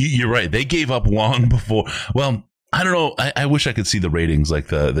 You're right. They gave up long before. Well, I don't know. I wish I could see the ratings, like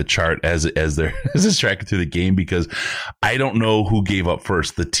the chart as it's tracking through the game, because I don't know who gave up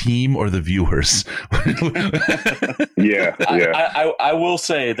first, the team or the viewers. Yeah. I will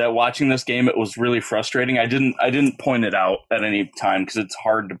say that watching this game, it was really frustrating. I didn't point it out at any time because it's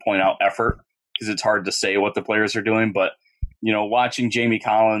hard to point out effort, because it's hard to say what the players are doing. But watching Jamie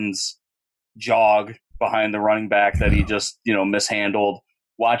Collins jog behind the running back that he just mishandled.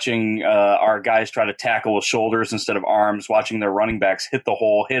 Watching our guys try to tackle with shoulders instead of arms, watching their running backs hit the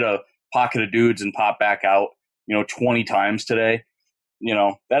hole, hit a pocket of dudes and pop back out, 20 times today.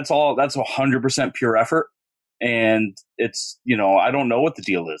 That's 100% pure effort. And it's, I don't know what the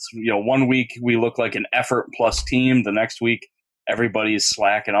deal is. 1 week we look like an effort plus team. The next week, everybody's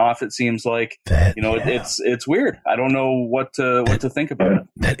slacking off. It seems like it's weird. I don't know what to think about it.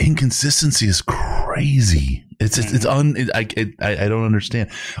 That inconsistency is crazy. It's I don't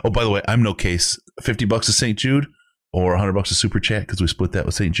understand. Oh, by the way, I'm no case. $50 to St. Jude or $100 to Super Chat, because we split that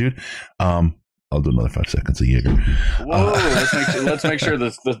with St. Jude. I'll do another 5 seconds of Jaeger. Whoa! Let's make sure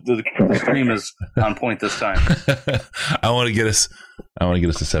the stream is on point this time. I want to get us to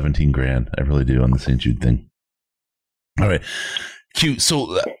 $17,000. I really do, on the St. Jude thing. All right, Q.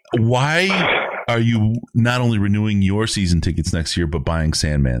 So why are you not only renewing your season tickets next year, but buying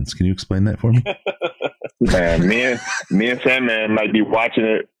Sandman's? Can you explain that for me? Man, me and Sandman might be watching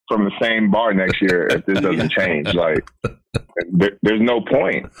it from the same bar next year if this doesn't change. Like, there's no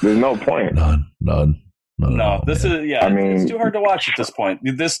point. There's no point. None. No, this is it's too hard to watch at this point.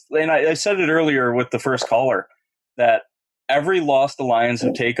 I said it earlier with the first caller that every loss the Lions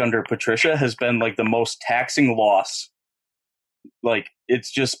have taken under Patricia has been like the most taxing loss. Like,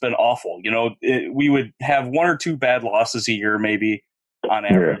 it's just been awful. We would have 1 or 2 bad losses a year, maybe on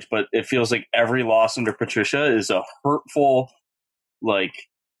average, but it feels like every loss under Patricia is a hurtful, like,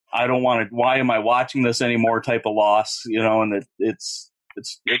 I don't want to, why am I watching this anymore type of loss, and it's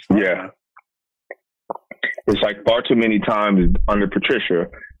yeah. It's like far too many times under Patricia,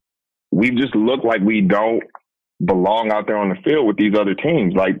 we just look like we don't belong out there on the field with these other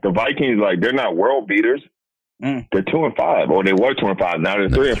teams. Like the Vikings, like they're not world beaters. They're 2-5, or they were 2-5. Now they're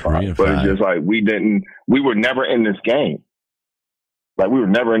 3-5. But it's just like we were never in this game. Like we were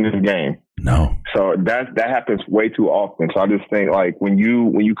never in this game. No. So that happens way too often. So I just think like when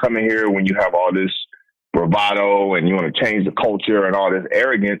you come in here, when you have all this bravado and you want to change the culture and all this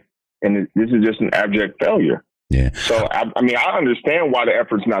arrogance, and this is just an abject failure. Yeah. So I mean, I understand why the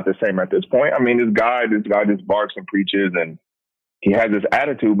effort's not the same at this point. I mean, this guy just barks and preaches, and he has this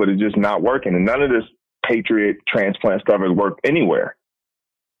attitude, but it's just not working. And none of this Patriot transplant stuff has worked anywhere.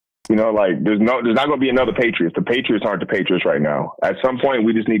 You know, like there's not going to be another Patriots. The Patriots aren't the Patriots right now. At some point,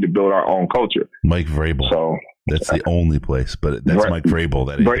 we just need to build our own culture. Mike Vrabel. So that's the only place, but that's Mike Vrabel.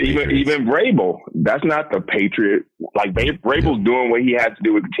 But even Vrabel, that's not the Patriot. Like Vrabel's doing what he has to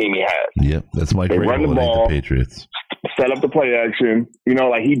do with the team he has. Yep, that's Mike Vrabel. Run the ball, the Patriots. Set up the play action. You know,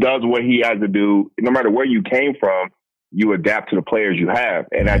 like he does what he has to do. No matter where you came from, you adapt to the players you have.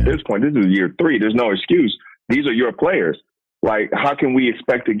 And at this point, this is year 3. There's no excuse. These are your players. Like, how can we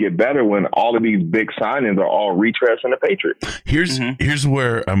expect to get better when all of these big signings are all retreads from the Patriots? Here's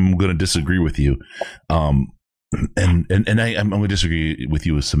where I'm going to disagree with you. And I'm going to disagree with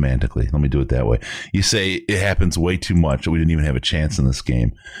you semantically. Let me do it that way. You say it happens way too much. We didn't even have a chance in this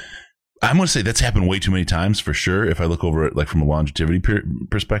game. I'm going to say that's happened way too many times for sure. If I look over it like from a longevity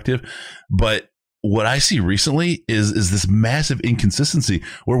perspective, but what I see recently is this massive inconsistency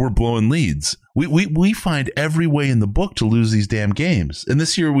where we're blowing leads. We find every way in the book to lose these damn games. And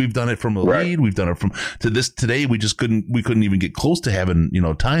this year we've done it from a lead. We've done it from to this today. We couldn't even get close to having,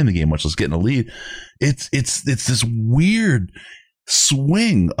 tying the game, much less getting a lead. It's this weird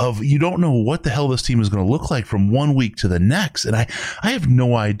swing of you don't know what the hell this team is going to look like from one week to the next. And I have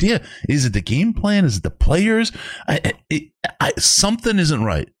no idea. Is it the game plan? Is it the players? Something isn't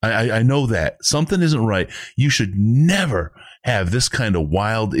right. I know that something isn't right. You should never have this kind of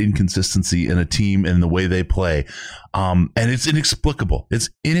wild inconsistency in a team and the way they play. And it's inexplicable. It's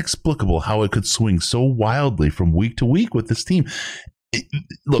inexplicable how it could swing so wildly from week to week with this team.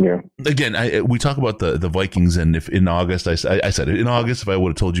 Again, we talk about the Vikings, and if in August, I said in August, if I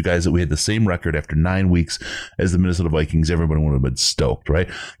would have told you guys that we had the same record after 9 weeks as the Minnesota Vikings, everybody would have been stoked, right?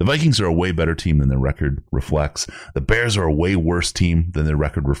 The Vikings are a way better team than their record reflects. The Bears are a way worse team than their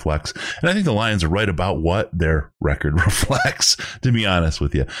record reflects. And I think the Lions are right about what their record reflects, to be honest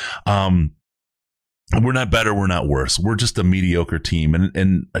with you. We're not better. We're not worse. We're just a mediocre team.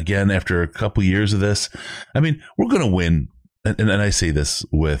 And again, after a couple years of this, I mean, we're going to win. And I say this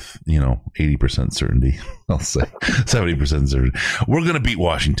with, 80% certainty. I'll say 70% certainty. We're going to beat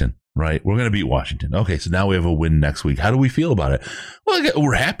Washington, right? We're going to beat Washington. Okay, so now we have a win next week. How do we feel about it? Well,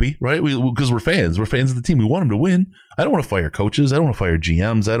 we're happy, right? Because we're fans. We're fans of the team. We want them to win. I don't want to fire coaches. I don't want to fire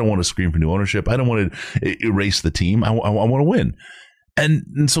GMs. I don't want to scream for new ownership. I don't want to erase the team. I want to win.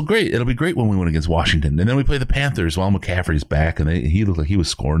 And so great. It'll be great when we win against Washington. And then we play the Panthers while McCaffrey's back. And he looked like he was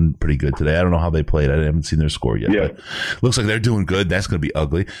scoring pretty good today. I don't know how they played. I haven't seen their score yet. Yeah. But looks like they're doing good. That's going to be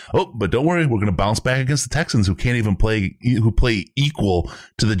ugly. Oh, but don't worry. We're going to bounce back against the Texans who can't even play equal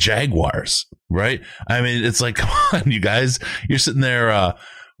to the Jaguars. Right? I mean, it's like, come on, you guys. You're sitting there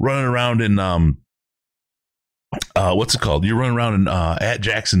running around in, what's it called? You're running around in at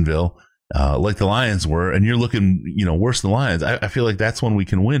Jacksonville. Like the Lions were, and you're looking, worse than the Lions. I feel like that's when we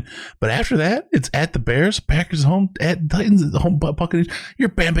can win. But after that, it's at the Bears, Packers home, at Titans, home, Buccaneers. You're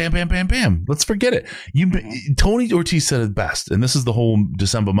bam, bam, bam, bam, bam. Let's forget it. Tony Ortiz said it best, and this is the whole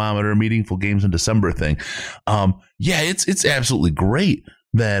December-mometer, meaningful games in December thing. It's absolutely great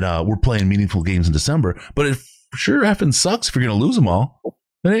that we're playing meaningful games in December, but it sure effing sucks if you're going to lose them all.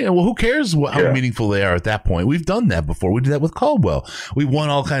 Well, who cares how meaningful they are at that point? We've done that before. We did that with Caldwell. We won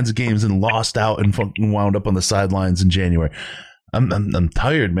all kinds of games and lost out and fucking wound up on the sidelines in January. I'm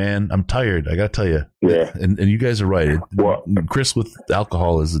tired, man. I'm tired. I got to tell you. Yeah. And you guys are right. Chris with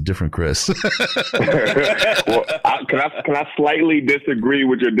alcohol is a different Chris. Well, can I slightly disagree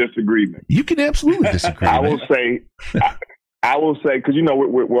with your disagreement? You can absolutely disagree. I will say, because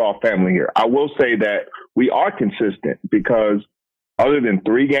we're all family here. I will say that we are consistent because other than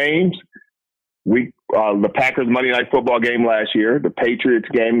 3 games, the Packers Monday Night Football game last year, the Patriots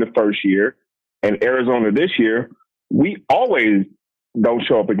game the first year, and Arizona this year, we always don't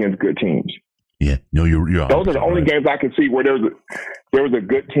show up against good teams. Yeah, no, you're those are the only games I can see where there was a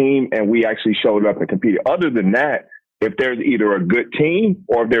good team and we actually showed up and competed. Other than that, if there's either a good team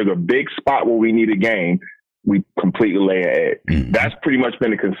or if there's a big spot where we need a game, we completely lay an egg. Mm-hmm. That's pretty much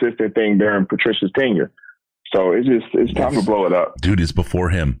been a consistent thing during Patricia's tenure. So it's time to blow it up. Dude, it's before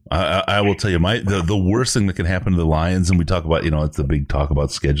him. I will tell you, the worst thing that can happen to the Lions, and we talk about, it's the big talk about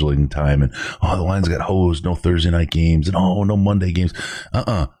scheduling time, and the Lions got hosed, no Thursday night games, and no Monday games.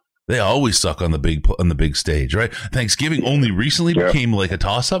 They always suck on the big stage, right? Thanksgiving only recently became like a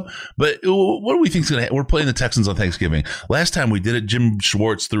toss-up. But what do we think's going to happen? We're playing the Texans on Thanksgiving. Last time we did it, Jim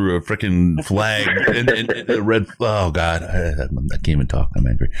Schwartz threw a freaking flag and a red. Oh God, I can't even talk. I'm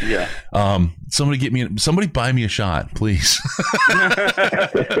angry. Yeah. Somebody buy me a shot, please.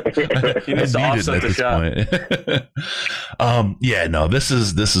 He needs to offset the shot.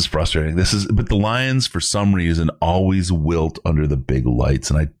 This is frustrating. But the Lions, for some reason, always wilt under the big lights,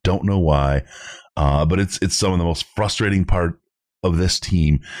 and I don't know why. But it's some of the most frustrating part of this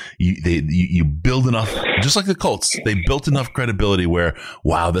team. You build enough, just like the Colts. They built enough credibility where,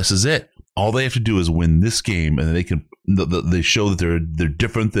 wow, this is it. All they have to do is win this game, and they can. They show that they're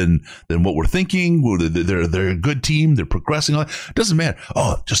different than what we're thinking. They're a good team. They're progressing. It doesn't matter.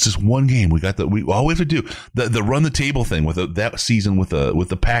 Just this one game. We got all we have to do the run the table thing with that season with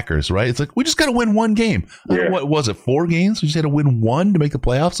the Packers, right? It's like we just got to win one game. What was it? 4 games? We just had to win one to make the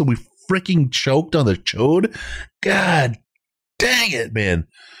playoffs. So we freaking choked on the chode. God dang it, man.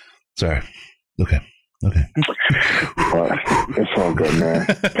 Sorry. Okay. It's all good, man.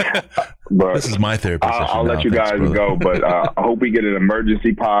 But this is my therapy session. I'll let you guys go, but I hope we get an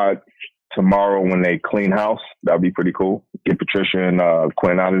emergency pod tomorrow when they clean house. That'd be pretty cool. Get Patricia and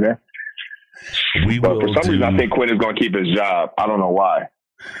Quinn out of there. For some reason, I think Quinn is going to keep his job. I don't know why.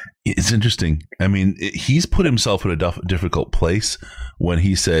 It's interesting. I mean, he's put himself in a difficult place when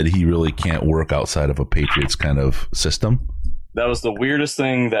he said he really can't work outside of a Patriots kind of system. That was the weirdest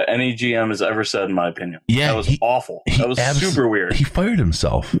thing that any GM has ever said, in my opinion. Yeah, that was awful. That was super weird. He fired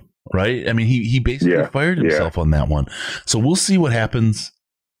himself, right? I mean, he basically fired himself on that one. So we'll see what happens.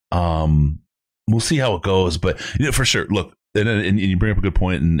 We'll see how it goes. But for sure, look, and you bring up a good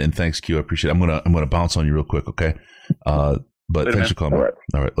point, and thanks, Q. I appreciate it. I'm gonna bounce on you real quick, okay? But thanks for calling.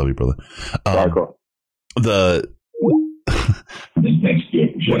 All right, love you, brother. Cool.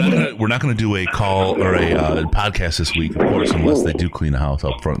 We're not going to do a call or a podcast this week, of course, unless they do clean the house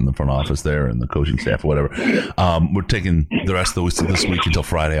up front in the front office there and the coaching staff or whatever. We're taking the rest of this week until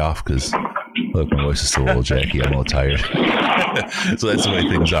Friday off because, look, my voice is still a little jacky. I'm a little tired. So that's the way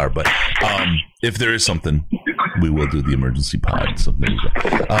things are. But if there is something, we will do the emergency pod.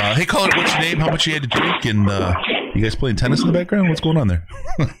 Hey, caller, what's your name? How much you had to drink? And you guys playing tennis in the background? What's going on there?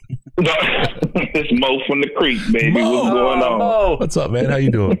 It's Mo from the Creek, baby. What's going on? Mo. What's up, man? How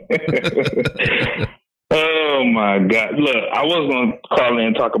you doing? Oh my God! Look, I was gonna call in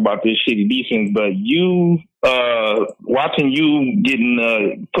and talk about this shitty defense, but watching you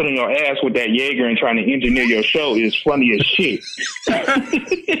getting put on your ass with that Jaeger and trying to engineer your show is funny as shit.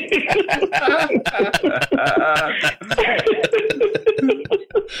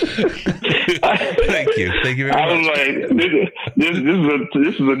 Thank you very much. I was like, this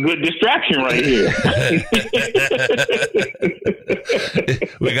is a good distraction right here.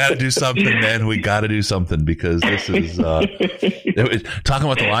 We got to do something, man. We got to do something because this is talking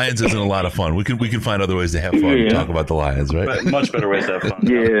about the Lions isn't a lot of fun. We can find other ways to have fun and talk about the Lions, right? But much better ways to have fun.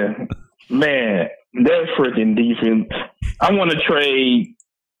 Yeah, man, that freaking defense. I want to trade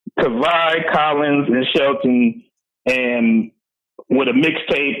Kavai, Collins, and Shelton, and with a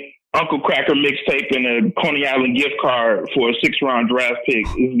mixtape, Uncle Cracker mixtape, and a Coney Island gift card for a 6th-round draft pick.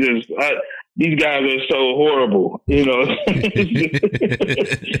 It's just these guys are so horrible, you know.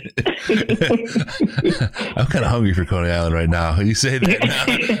 I'm kind of hungry for Coney Island right now. You say that now,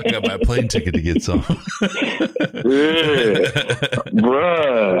 I got my plane ticket to get some.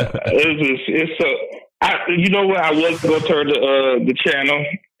 Bruh, it's so. You know what? I was going to turn the channel,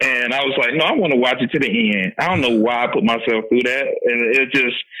 and I was like, no, I want to watch it to the end. I don't know why I put myself through that, and it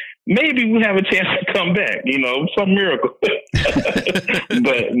just maybe we have a chance to come back. You know, some miracle. But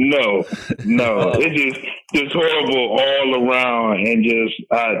no, it's just horrible all around, and just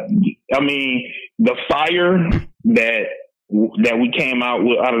I mean, the fire that we came out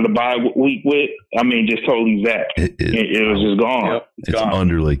of the bye week with, I mean, just totally zapped. It was just gone. Yep, it's gone.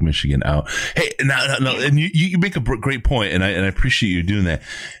 Under Lake Michigan out. Hey, no, and you make a great point, and I appreciate you doing that.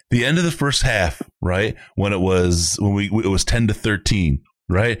 The end of the first half, right, when it was 10-13,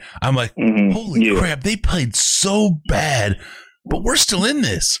 right? I'm like, holy crap, they played so bad. but we're still in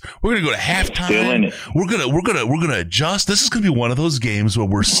this. We're gonna go to halftime. Still in it. We're gonna adjust. This is gonna be one of those games where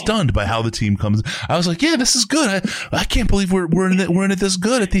we're stunned by how the team comes. I was like, yeah, this is good. I can't believe we're in it this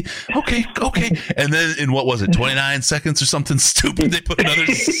good at the okay. And then in what was it, 29 seconds or something stupid, they put another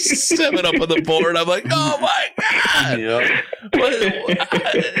 7 up on the board. I'm like, oh my god. Yep.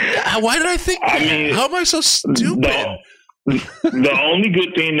 Why did I think that? How am I so stupid? The only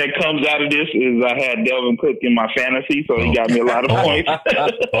good thing that comes out of this is I had Delvin Cook in my fantasy, so he got me a lot of points.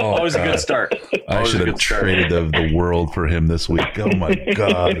 Always a good start. I should have traded the world for him this week. Oh my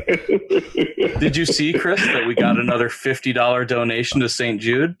god! Did you see, Chris, that we got another $50 donation to St.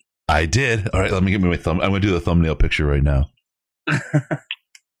 Jude? I did. All right, let me get me my thumb. I'm going to do the thumbnail picture right now.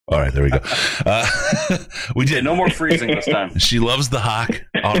 All right, there we go. We did. No more freezing this time. She loves the Hawk.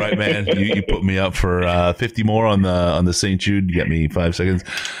 All right, man. You put me up for 50 more on the St. Jude. You get me 5 seconds.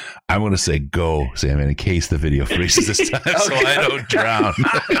 I'm going to say go, Sam, in case the video freezes this time, so I don't drown.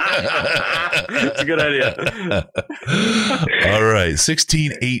 That's a good idea. All right,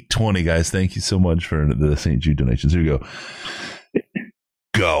 16,820, guys. Thank you so much for the St. Jude donations. Here we go.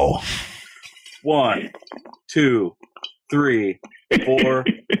 Go. 1, 2, 3, 4,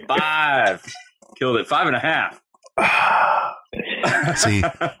 5. Killed it. 5.5. See,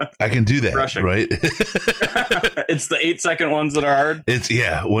 I can do that, Rushing. right? It's the 8-second ones that are hard. It's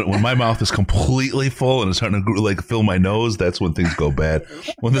when my mouth is completely full and it's starting to like fill my nose, that's when things go bad.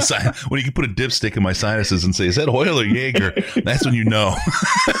 When you can put a dipstick in my sinuses and say, "Is that oil or Jaeger?" That's when you know.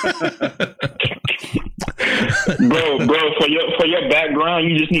 bro, for your background,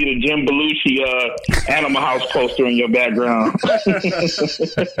 you just need a Jim Belushi Animal House poster in your background.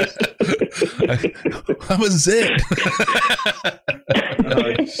 I'm a zit.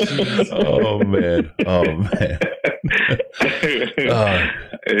 Oh man.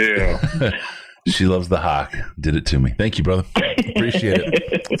 Yeah. She loves the Hawk. Did it to me. Thank you, brother. Appreciate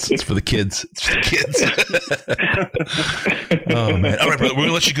it. It's for the kids. It's for the kids. Oh man. All right, brother. We're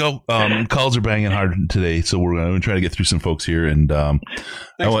gonna let you go. Calls are banging hard today, so we're gonna try to get through some folks here. And Thanks,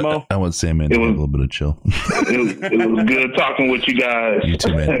 Mo. I want Sam Man to have a little bit of chill. It was good talking with you guys. You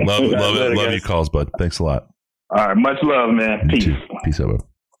too, man. Love it. Love guys. your calls, bud. Thanks a lot. All right, much love, man. You Peace. too. Peace out, bro.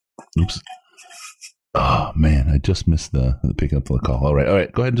 Oops. Oh man, I just missed the picking up the call. All right.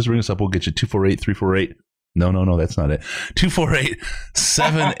 Go ahead and just ring us up. We'll get you 248-348. No, that's not it.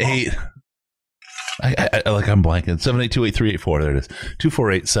 248-78. I'm blanking. 782-8384. There it is.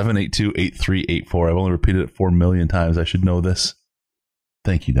 248-782-8384. I've only repeated it 4 million times. I should know this.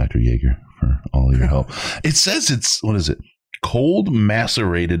 Thank you, Dr. Jaeger, for all your help. It says what is it? Cold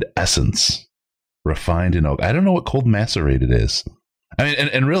macerated essence, refined in oak. I don't know what cold macerated is. I mean,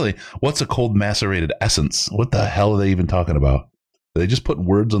 and really, what's a cold macerated essence? What the hell are they even talking about? Do they just put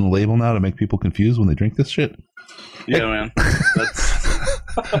words on the label now to make people confused when they drink this shit? Yeah, man.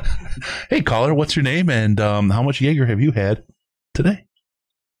 Hey, caller, what's your name and how much Jaeger have you had today?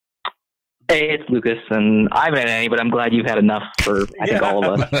 Hey, it's Lucas, and I haven't had any, but I'm glad you've had enough for, I think, all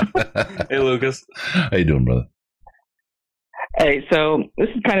of us. Hey, Lucas. How you doing, brother? Hey, so this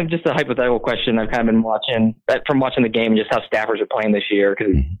is kind of just a hypothetical question I've kind of been watching the game and just how Staffords are playing this year,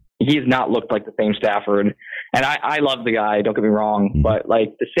 because he has not looked like the same Stafford. And I love the guy, don't get me wrong, but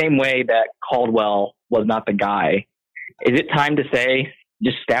like the same way that Caldwell was not the guy, is it time to say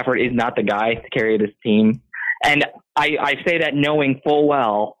just Stafford is not the guy to carry this team? And I say that knowing full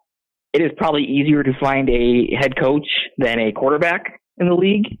well it is probably easier to find a head coach than a quarterback in the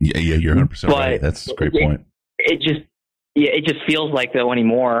league. Yeah, you're 100% right. That's a great point. It just feels like though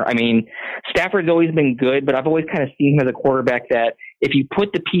anymore. I mean, Stafford's always been good, but I've always kind of seen him as a quarterback that if you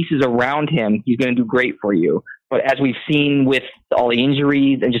put the pieces around him, he's going to do great for you. But as we've seen with all the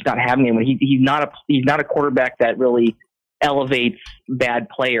injuries and just not having him, he's not a quarterback that really elevates bad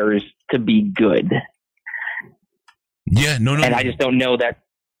players to be good. Yeah, no. And I just don't know that.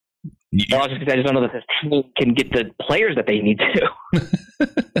 I just don't know that this team can get the players that they need to.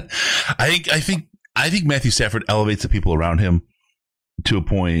 I think Matthew Stafford elevates the people around him to a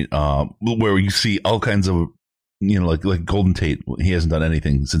point where you see all kinds of, like Golden Tate. He hasn't done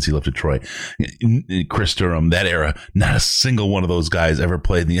anything since he left Detroit. Chris Durham, that era, not a single one of those guys ever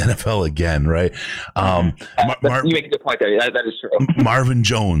played in the NFL again, right? You make a good point there. That is true. Marvin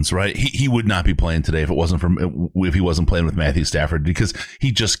Jones, right? He would not be playing today if he wasn't playing with Matthew Stafford, because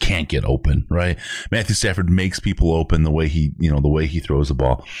he just can't get open, right? Matthew Stafford makes people open the way he throws the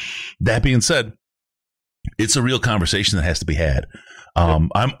ball. That being said, it's a real conversation that has to be had.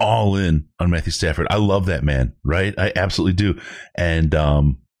 I'm all in on Matthew Stafford. I love that man, right? I absolutely do. And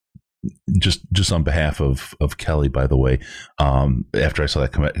just on behalf of Kelly, by the way, after I saw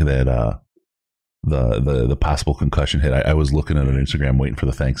that the possible concussion hit. I was looking at an Instagram waiting for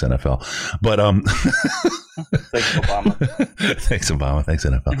the thanks NFL, but Thanks, Obama. thanks Obama, thanks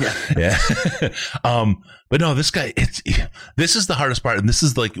NFL. Yeah. But no, this guy, this is the hardest part, and this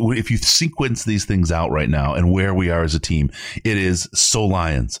is like if you sequence these things out right now and where we are as a team, it is so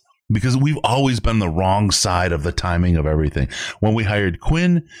Lions. Because we've always been the wrong side of the timing of everything. When we hired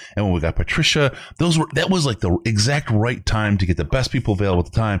Quinn and when we got Patricia, that was like the exact right time to get the best people available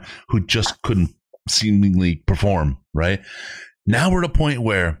at the time who just couldn't seemingly perform, right? Now we're at a point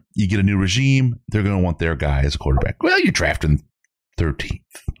where you get a new regime, they're going to want their guy as a quarterback. Well, you're drafting 13th,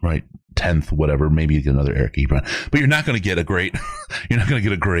 right? 10th, whatever. Maybe you get another Eric Ebron, but you're not going to get a great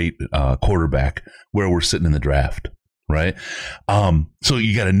quarterback where we're sitting in the draft. Right. So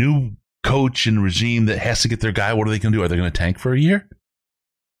you got a new coach and regime that has to get their guy. What are they going to do? Are they going to tank for a year?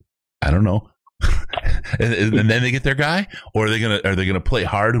 I don't know. and then they get their guy, or are they going to play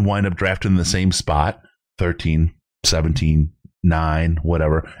hard and wind up drafting in the same spot, 13, 17, 9,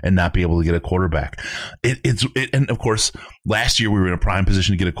 whatever, and not be able to get a quarterback? And of course, last year we were in a prime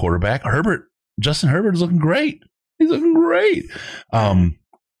position to get a quarterback. Justin Herbert is looking great. He's looking great.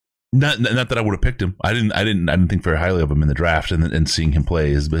 Not that I would have picked him. I didn't think very highly of him in the draft, and seeing him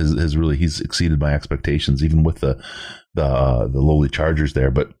play has really, he's exceeded my expectations, even with the lowly Chargers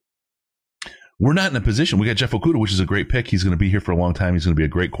there. But we're not in a position. We got Jeff Okudah, which is a great pick. He's going to be here for a long time. He's going to be a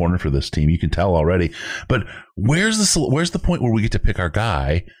great corner for this team. You can tell already. But where's the point where we get to pick our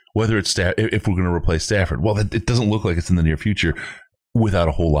guy, whether it's if we're going to replace Stafford? Well, it doesn't look like it's in the near future without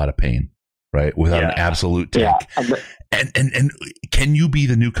a whole lot of pain. Right, without an absolute tank, and can you be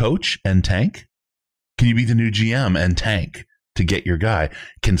the new coach and tank? Can you be the new GM and tank to get your guy?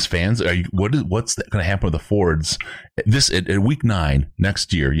 Can fans? What's going to happen with the Fords? At week 9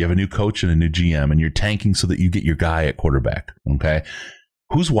 next year, you have a new coach and a new GM, and you're tanking so that you get your guy at quarterback. Okay,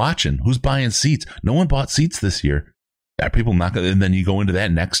 who's watching? Who's buying seats? No one bought seats this year. Are people not going to, and then you go into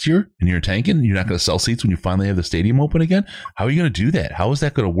that next year and you're tanking and you're not going to sell seats when you finally have the stadium open again? How are you going to do that? How is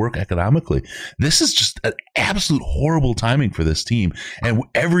that going to work economically? This is just an absolute horrible timing for this team. And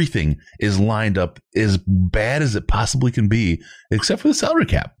everything is lined up as bad as it possibly can be, except for the salary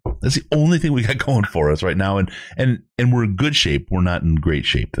cap. That's the only thing we got going for us right now. And we're in good shape. We're not in great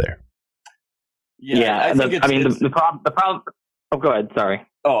shape there. The problem. Oh, go ahead. Sorry.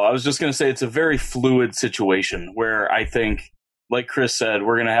 Oh, I was just going to say it's a very fluid situation where I think, like Chris said,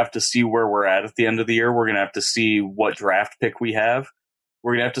 we're going to have to see where we're at the end of the year. We're going to have to see what draft pick we have.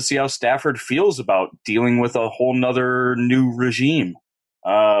 We're going to have to see how Stafford feels about dealing with a whole nother new regime.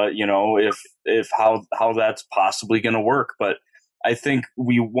 If how that's possibly going to work. But I think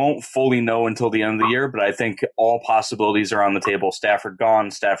we won't fully know until the end of the year. But I think all possibilities are on the table. Stafford gone,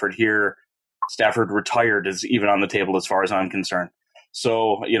 Stafford here, Stafford retired is even on the table as far as I'm concerned.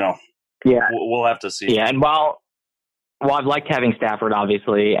 So, we'll have to see. Yeah, and while I've liked having Stafford,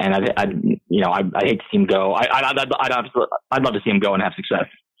 obviously, and I hate to see him go. I'd love to see him go and have success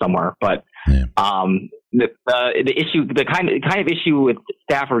somewhere. But the issue, the kind of issue with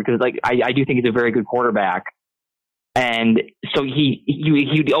Stafford, because I do think he's a very good quarterback, and so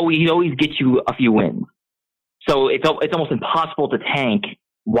he'd always get you a few wins. So it's almost impossible to tank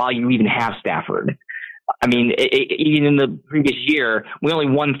while you even have Stafford. I mean, even in the previous year, we only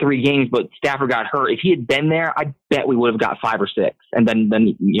won 3 games, but Stafford got hurt. If he had been there, I bet we would have got 5 or 6, and then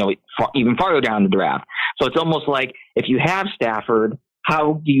even farther down the draft. So it's almost like if you have Stafford,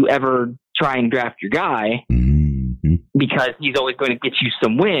 how do you ever try and draft your guy? Mm-hmm. Because he's always going to get you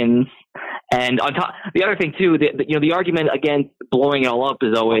some wins. And on top, the other thing too, the argument against blowing it all up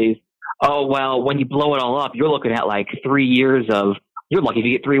is always, oh well, when you blow it all up, you're looking at like 3 years of you're lucky if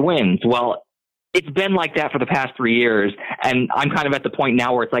you get 3 wins. Well, it's been like that for the past 3 years. And I'm kind of at the point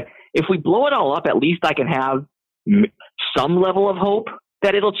now where it's like, if we blow it all up, at least I can have some level of hope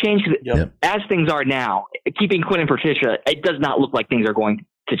that it'll change. Yep. As things are now, keeping Quinn and Patricia, it does not look like things are going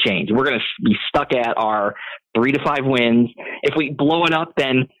to change. We're going to be stuck at our 3 to 5 wins. If we blow it up,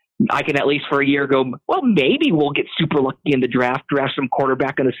 then I can at least for a year go, well, maybe we'll get super lucky in the draft some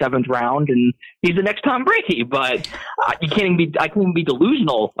quarterback in the 7th round, and he's the next Tom Brady. But I can't even be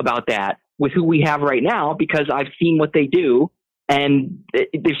delusional about that with who we have right now, because I've seen what they do and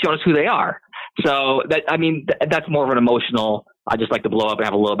they've shown us who they are. So that's more of an emotional, I just like to blow up and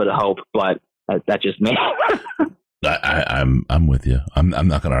have a little bit of hope, but that's just me. I'm with you. I'm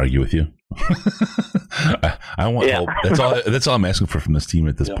not going to argue with you. I want hope. That's all I'm asking for from this team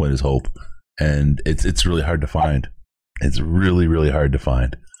at this point is hope. And it's really hard to find. It's really, really hard to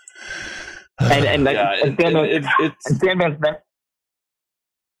find.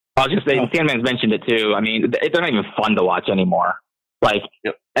 I'll just say, Sandman's mentioned it too. I mean, they're not even fun to watch anymore. Like,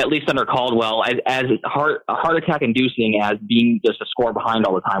 at least under Caldwell, as heart attack inducing as being just a score behind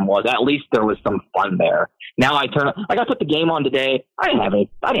all the time was, at least there was some fun there. Now I put the game on today. I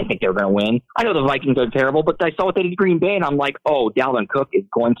didn't think they were going to win. I know the Vikings are terrible, but I saw what they did to Green Bay, and I'm like, oh, Dalvin Cook is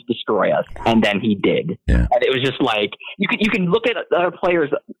going to destroy us. And then he did. Yeah. And it was just like, you can look at other players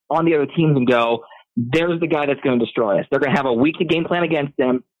on the other teams and go, there's the guy that's going to destroy us. They're going to have a week to game plan against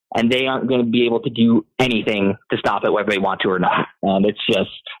them, and they aren't going to be able to do anything to stop it, whether they want to or not. And it's just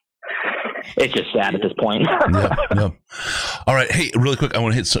sad at this point. Yeah. All right. Hey, really quick, I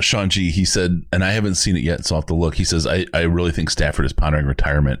want to hit Sean G. He said, and I haven't seen it yet, so I'll have to look. He says, I really think Stafford is pondering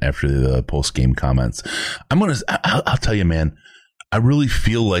retirement after the post-game comments. I'll tell you, man, I really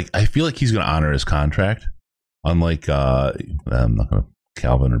feel like he's going to honor his contract. Unlike, I'm not going to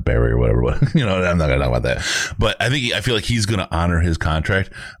Calvin or Barry or whatever, I'm not going to talk about that. But I feel like he's going to honor his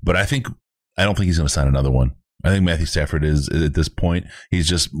contract. But I don't think he's going to sign another one. I think Matthew Stafford is, at this point, he's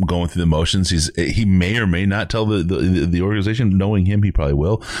just going through the motions. He may or may not tell the organization. Knowing him, he probably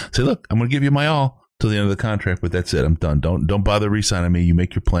will say, "Look, I'm going to give you my all till the end of the contract, but that's it. I'm done. Don't bother re-signing me. You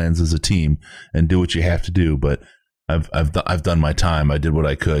make your plans as a team and do what you have to do. But I've done my time. I did what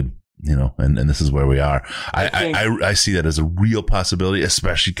I could." And this is where we are. I see that as a real possibility,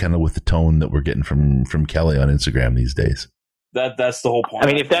 especially kind of with the tone that we're getting from Kelly on Instagram these days. That's the whole point. I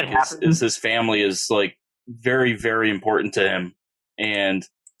mean, if that happens, is his family is like very, very important to him, and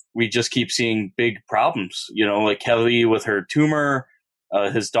we just keep seeing big problems. Like Kelly with her tumor,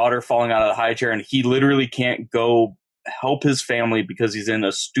 his daughter falling out of the high chair, and he literally can't go help his family because he's in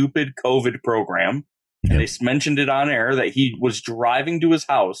a stupid COVID program. Yeah. And they mentioned it on air that he was driving to his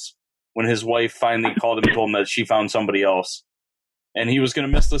house when his wife finally called him and told him that she found somebody else. And he was going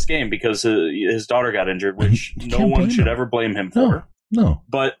to miss this game because his daughter got injured, which no one should ever blame him for. No.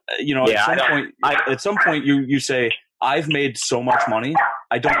 But, at some point you say, I've made so much money,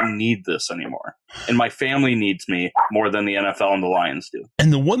 I don't need this anymore. And my family needs me more than the NFL and the Lions do.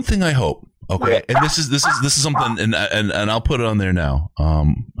 And the one thing I hope, okay, and this is something, and I'll put it on there now.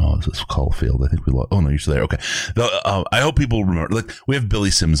 Is this Caulfield? I think we lost. Oh no, you're still there. Okay. I hope people remember. Like, we have Billy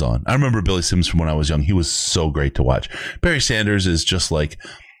Sims on. I remember Billy Sims from when I was young. He was so great to watch. Barry Sanders is just like,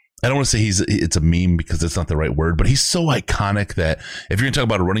 I don't want to say it's a meme because that's not the right word, but he's so iconic that if you're going to talk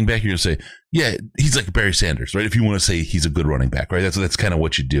about a running back, you're going to say, yeah, he's like Barry Sanders, right? If you want to say he's a good running back, right? That's kind of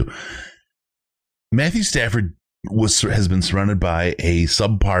what you do. Matthew Stafford has been surrounded by a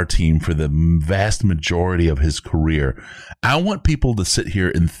subpar team for the vast majority of his career. I want people to sit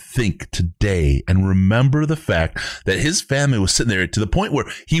here and think today and remember the fact that his family was sitting there to the point where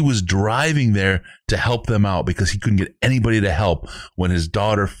he was driving there to help them out because he couldn't get anybody to help when his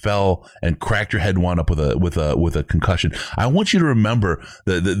daughter fell and cracked her head, wound up with a concussion. I want you to remember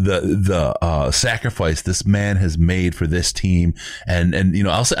the sacrifice this man has made for this team, and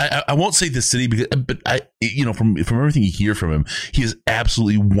I'll say I won't say the city but from everything you hear from him, he has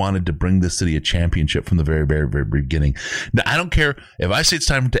absolutely wanted to bring this city a championship from the very, very, very beginning. Now, I don't care if I say it's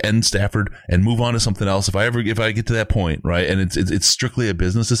time to end Stafford and move on to something else. If I get to that point, right, and it's strictly a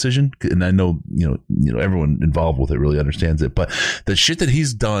business decision, and I know everyone involved with it really understands it, but the shit that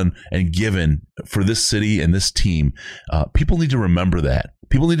he's done and given for this city and this team, people need to remember that.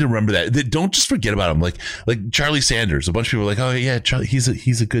 People need to remember that. They don't just forget about him. Like Charlie Sanders. A bunch of people are like, oh yeah, Charlie,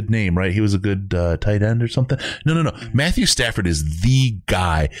 he's a good name, right? He was a good tight end or something. No. Matthew Stafford is the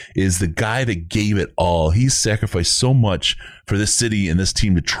guy that gave it all. He's sacrificed so much for this city and this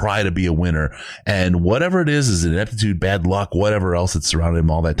team to try to be a winner. And whatever it is ineptitude, bad luck, whatever else that's surrounded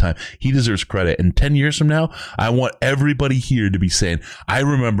him all that time, he deserves credit. And 10 years from now, I want everybody here to be saying, I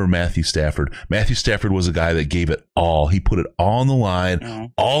remember Matthew Stafford. Matthew Stafford was a guy that gave it all. He put it all on the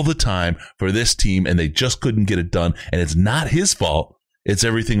line all the time for this team, and they just couldn't get it done. And it's not his fault. It's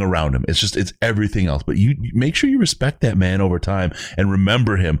everything around him. It's everything else. But you make sure you respect that man over time and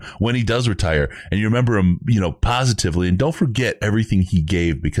remember him when he does retire, and you remember him, positively, and don't forget everything he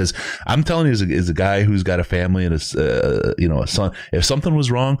gave, because I'm telling you, as a guy who's got a family and a son, if something was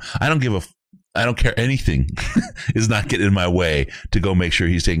wrong, I don't care. Anything is not getting in my way to go make sure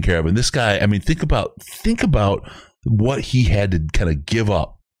he's taken care of. And this guy, I mean, think about what he had to kind of give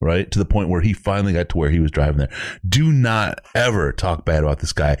up, right, to the point where he finally got to where he was driving there. Do not ever talk bad about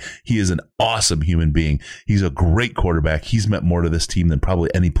this guy. He is an awesome human being. He's a great quarterback. He's meant more to this team than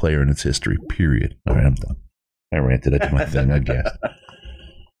probably any player in its history, period. All right, I'm done. I ranted. I did my thing, I guess.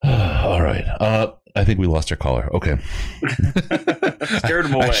 All right. I think we lost our caller. Okay. Scared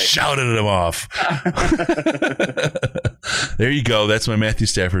him away. I shouted him off. There you go. That's my Matthew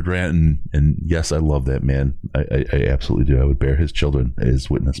Stafford rant. And yes, I love that man. I absolutely do. I would bear his children as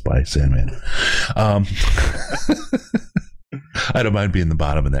witnessed by Sandman. I don't mind being the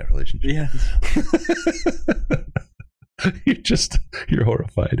bottom in that relationship. Yeah. You're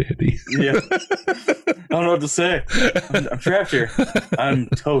horrified, Andy. Yeah. I don't know what to say. I'm trapped here. I'm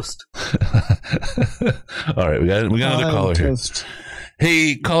toast. All right, we got another caller toast. here.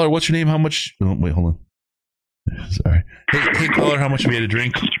 Hey, caller, what's your name? How much? Oh, wait, hold on. Sorry. Hey, caller, how much have you had to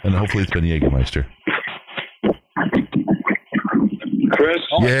drink? And hopefully it's been Jägermeister. Chris?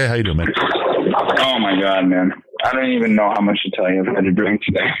 Yeah, how you doing, man? Oh, my God, man. I don't even know how much to tell you. I've had to drink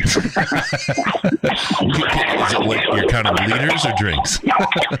today. Is it like you're counting liters or drinks?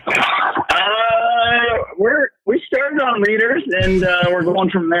 We started on liters, and we're going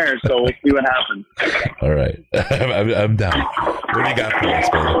from there, so we'll see what happens. All right. I'm down. What do you got for us,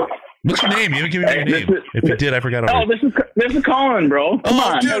 brother? What's your name? You haven't given me your name. If you did, I forgot already. Oh, this is Colin, bro. Come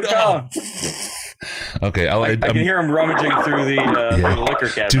on. Dude. Oh. Okay, I can hear him rummaging through the liquor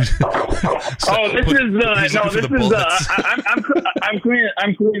cabinet. I'm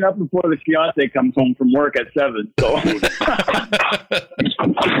cleaning up before the fiance comes home from work at 7. So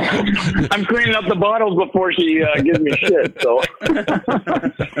I'm cleaning up the bottles before she gives me shit. So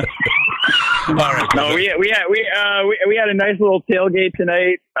all right. No, we had a nice little tailgate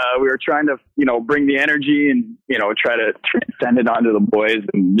tonight. We were trying to bring the energy and try to send it on to the boys,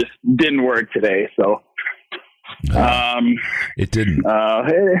 and just didn't work today. So it didn't.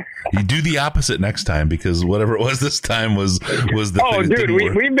 Hey. You do the opposite next time, because whatever it was this time was the. Oh, dude, we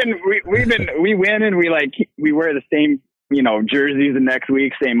win and we wear the same jerseys the next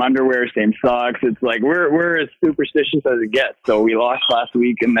week, same underwear, same socks. It's like we're as superstitious as it gets. So we lost last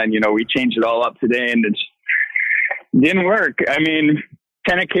week, and then we changed it all up today, and it didn't work. I mean,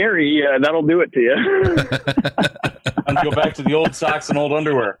 10 a carry, that'll do it to you. I'm going to go back to the old socks and old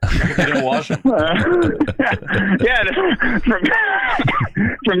underwear. You didn't wash them. Yeah,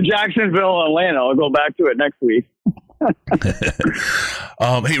 from Jacksonville, Atlanta. I'll go back to it next week.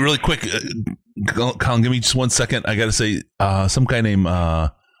 Hey, really quick, Colin, give me just 1 second. I got to say, some guy named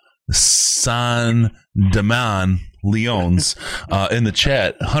San Daman Leons in the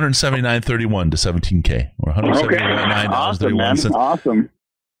chat, 179.31 to 17K, or 179.31. Awesome.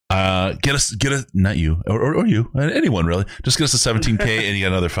 Get us, not you or you, anyone really. Just get us a 17K, and you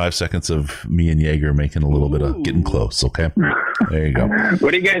got another 5 seconds of me and Jaeger making a little bit of getting close. Okay, there you go.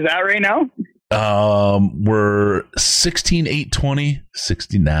 What are you guys at right now? We're 16,820,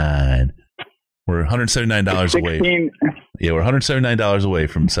 69. We're $179 away. Yeah, we're $179 away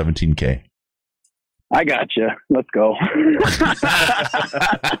from 17K. I gotcha. Let's go.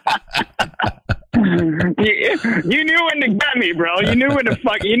 You knew when to get me, bro. You knew when to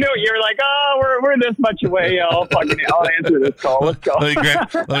fuck. You knew you're like, oh, we're this much away. I'll answer this call. Let's go. Let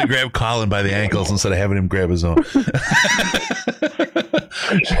me grab Colin by the ankles instead of having him grab his own.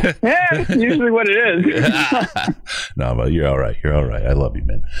 Yeah, that's usually what it is. No, but you're all right. You're all right. I love you,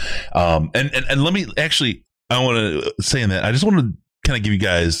 man. And let me actually, I want to say in that, I just want to kind of give you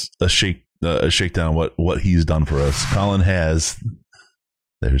guys a shakedown of what he's done for us. Colin has.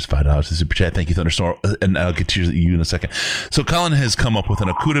 There's $5 to Super Chat. Thank you, Thunderstorm. And I'll get to you in a second. So Colin has come up with an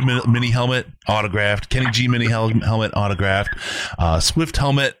Akuta mini helmet autographed, Kenny G mini helmet autographed, Swift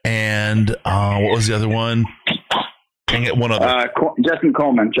helmet, and what was the other one? Dang it, one other. Justin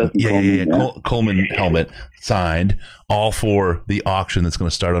Coleman. Coleman helmet signed, all for the auction that's going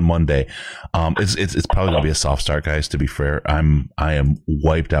to start on Monday. It's probably going to be a soft start, guys. To be fair, I am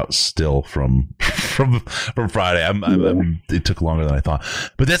wiped out still from Friday. It took longer than I thought,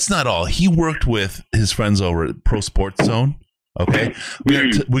 but that's not all. He worked with his friends over at Pro Sports Zone. Okay,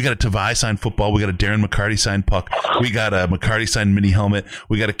 we got a Tavai signed football. We got a Darren McCarty signed puck. We got a McCarty signed mini helmet.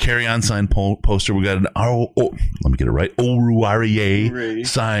 We got a Carry On signed poster. We got an let me get it right, Oruwariye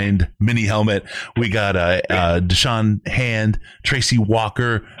signed mini helmet. We got a Deshaun Hand, Tracy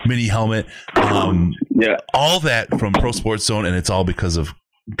Walker mini helmet. All that from Pro Sports Zone, and it's all because of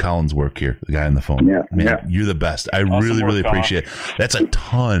Colin's work here, the guy on the phone. Yeah, man, you're the best. I awesome really appreciate it. That's a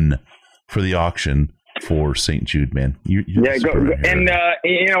ton for the auction for St. Jude, man. You're go and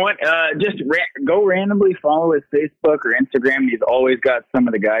you know what? Just go randomly follow his Facebook or Instagram. He's always got some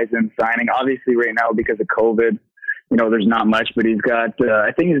of the guys in signing. Obviously, right now because of COVID, there's not much. But he's got,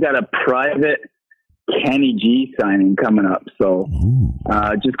 I think he's got a private Kenny G signing coming up. So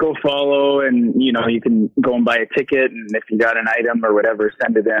just go follow, and you can go and buy a ticket. And if you got an item or whatever,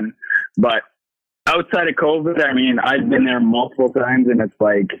 send it in. But outside of COVID, I mean, I've been there multiple times, and it's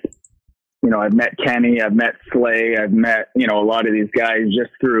like, I've met Kenny, I've met Slay, I've met, a lot of these guys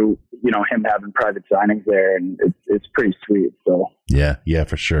just through, him having private signings there, and it's pretty sweet. So yeah,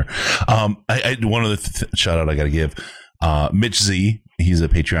 for sure. One other shout out I got to give, Mitch Z he's a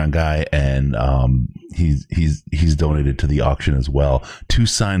Patreon guy, and he's donated to the auction as well. 2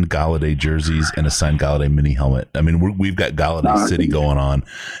 signed Galladay jerseys and a signed Galladay mini helmet. I mean, we've got Galladay City going on.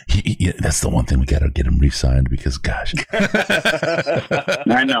 That's the one thing we got to get him re-signed because, gosh.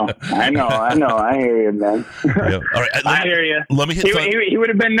 I know. I hear you, man. Yep. All right, I hear you. Let me hit. He would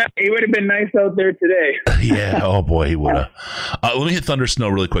have been nice out there today. Yeah. Oh boy, he would have. Let me hit Thunder Snow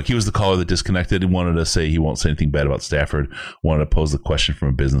really quick. He was the caller that disconnected. He wanted to say he won't say anything bad about Stafford. Wanted to pose the question from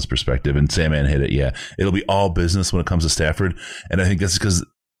a business perspective, and Sandman hit it. Yeah, it'll be all business when it comes to Stafford, and I think that's because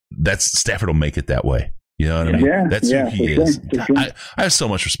Stafford will make it that way. You know what I mean? Yeah, that's who he is. Sure. I have so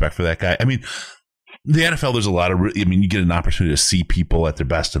much respect for that guy. I mean, the NFL, there's a lot of. I mean, you get an opportunity to see people at their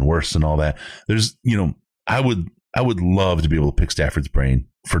best and worst and all that. There's, I would love to be able to pick Stafford's brain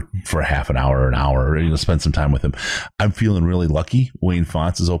for half an hour or an hour, or spend some time with him. I'm feeling really lucky. Wayne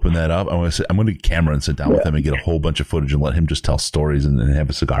Fonts has opened that up. I'm going to get Cameron and sit down with him and get a whole bunch of footage and let him just tell stories and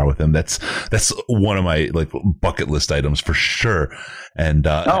have a cigar with him. That's one of my bucket list items for sure. And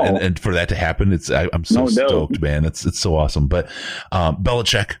for that to happen, I'm so stoked, man. It's so awesome. But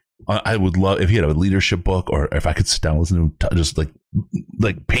Belichick, I would love if he had a leadership book, or if I could sit down and listen to him, just like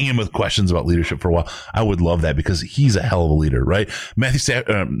ping him with questions about leadership for a while. I would love that because he's a hell of a leader, right? Matt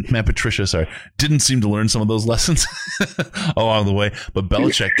Patricia, didn't seem to learn some of those lessons along the way, but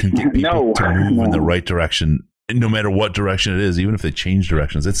Belichick can get people to move in the right direction, no matter what direction it is, even if they change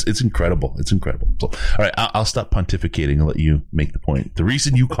directions. It's incredible. It's incredible. So, all right, I'll stop pontificating and let you make the point. The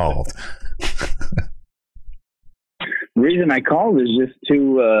reason you called. The reason I called is just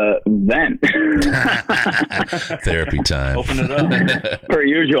to vent. Therapy time. Open it up. Per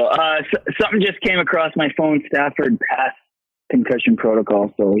usual. Something just came across my phone. Stafford passed concussion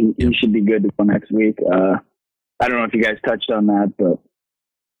protocol, so he should be good to go next week. I don't know if you guys touched on that, but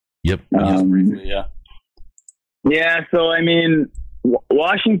yep. Yeah. Yeah. So I mean,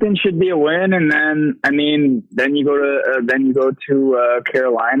 Washington should be a win, and then you go to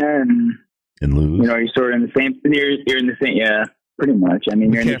Carolina and lose. You're sort of in the same. You're in the same. Yeah, pretty much. I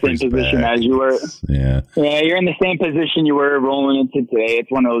mean, you're in the same position as you were. Yeah. Yeah, you're in the same position you were rolling into today.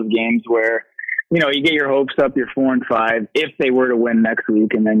 It's one of those games where, you get your hopes up. You're 4-5 if they were to win next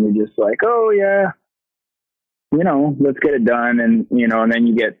week, and then you're just like, oh yeah, let's get it done, and and then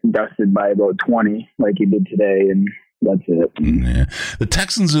you get dusted by about 20 like you did today, and that's it. Yeah. The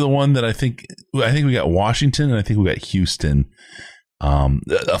Texans are the one that I think we got Washington, and I think we got Houston.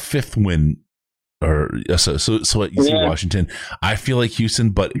 A fifth win. So what you see Washington, I feel like Houston,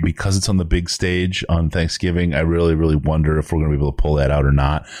 but because it's on the big stage on Thanksgiving, I really, really wonder if we're going to be able to pull that out or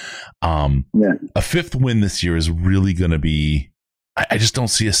not. A fifth win this year is really going to be, I just don't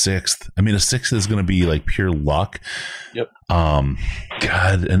see a sixth. I mean, a sixth is going to be like pure luck. Yep.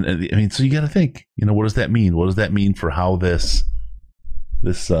 God. And I mean, so you got to think, what does that mean? What does that mean for how this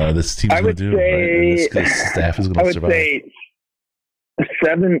team's going to do? Right? This staff is going to survive.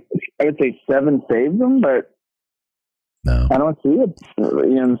 I would say 7 saves them, but no, I don't see it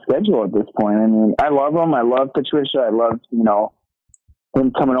in the schedule at this point. I mean, I love him. I love Patricia. I love,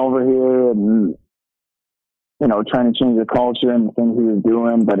 him coming over here and, trying to change the culture and the things he was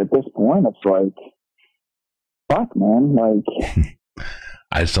doing. But at this point, it's like, fuck, man. Like,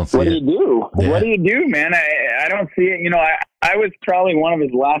 I just don't see what it. do you do? Yeah. What do you do, man? I don't see it. I was probably one of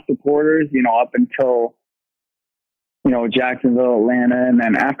his last supporters, up until, Jacksonville, Atlanta, and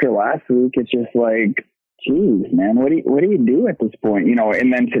then after last week, it's just like, geez, man, what do you do at this point?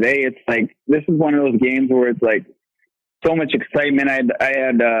 And then today, it's like, this is one of those games where it's like so much excitement. I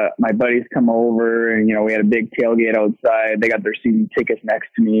had my buddies come over, and we had a big tailgate outside. They got their season tickets next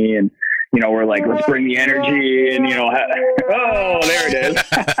to me, and we're like, let's bring the energy, and oh, there it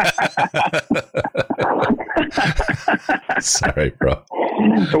is. Sorry, bro.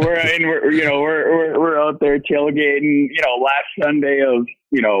 We're out there tailgating, last Sunday of,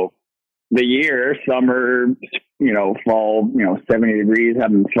 the year, summer, fall, 70 degrees,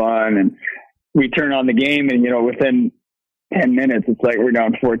 having fun. And we turn on the game, and, within 10 minutes, it's like we're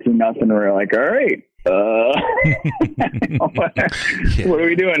down 14-0. We're like, all right. What are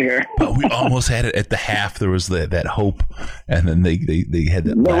we doing here? But we almost had it at the half. There was that hope, and then they had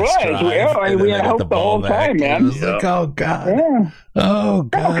that last drive. We had hope the whole time, man. Like, oh god, yeah. Oh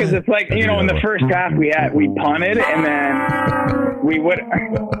god. Because it's like, in the first half we punted, and then we would.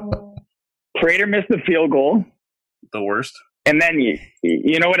 Prater missed the field goal. The worst. And then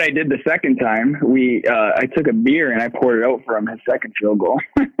you know what I did the second time? I took a beer and I poured it out for him, his second field goal.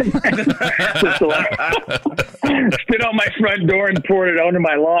 Stood on my front door and poured it out on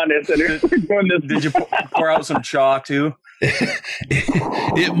my lawn. And said, did you pour out some chalk too?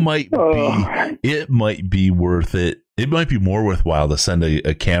 It might be worth it. It might be more worthwhile to send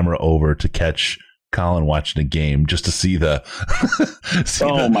a camera over to catch Colin watching a game just to see the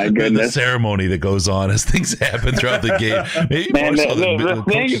my goodness, the ceremony that goes on as things happen throughout the game. Maybe man, the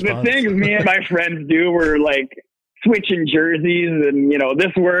things me and my friends do were like switching jerseys, and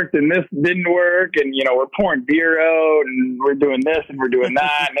this worked and this didn't work, and we're pouring beer out and we're doing this and we're doing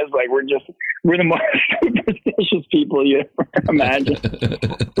that, and it's like we're the most superstitious people you ever imagine.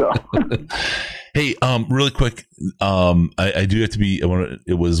 So. Hey, really quick, I do have to be.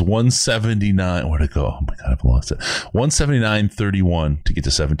 It was 179. Where'd it go? Oh my god, I've lost it. 179.31 to get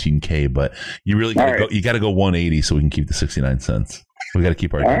to 17K, but you really got to go. You got to go 180 so we can keep the 69 cents. We got to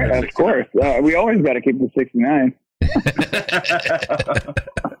keep our. All right, of course. We always got to keep the 69.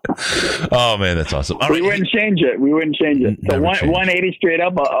 Oh man, that's awesome. All right. We wouldn't change it. So 180 straight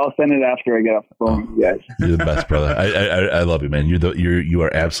up. I'll send it after I get off the phone. You guys, you're the best, brother. I love you, man. You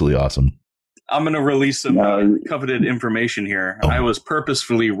are absolutely awesome. I'm going to release some coveted information here. I was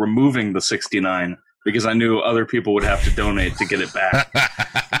purposefully removing the 69 because I knew other people would have to donate to get it back.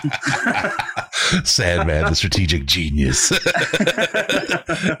 Sad man, the strategic genius.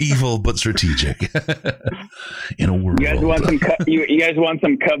 Evil but strategic. In a world. You guys want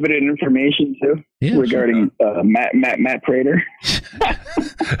some coveted information too? Yeah, regarding Matt Prater.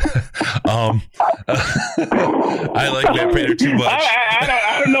 I like Matt Prater too much.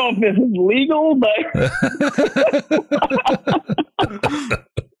 I don't know if this is legal, but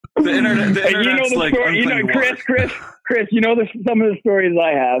the internet like Chris, some of the stories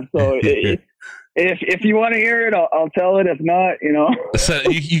I have. So if you want to hear it, I'll tell it. If not, So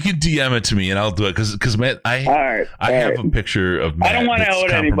you can DM it to me and I'll do it because Matt, I have a picture of Matt. I don't want to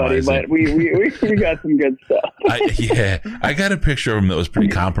out anybody, but we got some good stuff. I got a picture of him that was pretty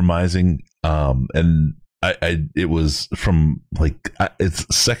compromising. And it was from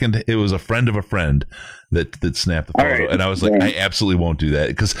it was a friend of a friend that snapped the photo, and I was like, I absolutely won't do that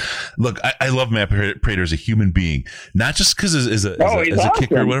because look, I love Matt Prater as a human being, not just because as a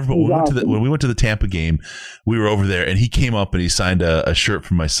kicker or whatever. But when we went to the Tampa game, we were over there, and he came up and he signed a shirt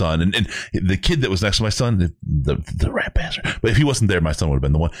for my son, and the kid that was next to my son, the rat bastard. But if he wasn't there, my son would have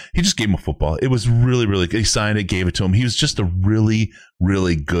been the one. He just gave him a football. It was really, really good. He signed it, gave it to him. He was just a really,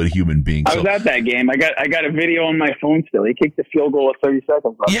 really good human being. I was at that game. I got a video on my phone still. He kicked the field goal with 30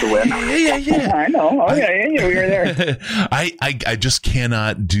 seconds left to win. Yeah. I know. Yeah, we were there. I just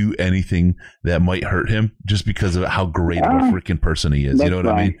cannot do anything that might hurt him just because of how great of a freaking person he is. You know what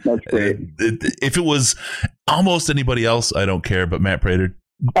I mean? That's great. If it was almost anybody else, I don't care. But Matt Prater,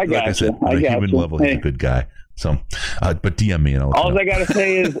 like I said, on a human level, he's a good guy. So, but DM me and all I got to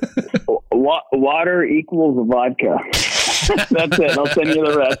say is water equals vodka. That's it. I'll send you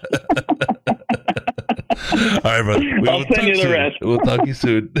the rest. All right, brother. I'll send you the rest. We'll talk to you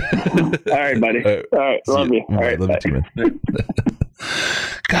soon. All right, buddy. All right. Love you. All right. Love you too, man.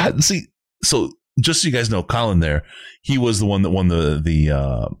 God, see, so just so you guys know, Colin there, he was the one that won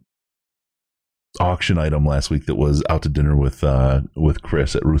the auction item last week that was out to dinner with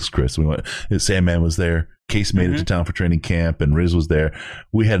Chris at Ruth's Chris. We went. Sandman was there. Case made it to town for training camp, and Riz was there.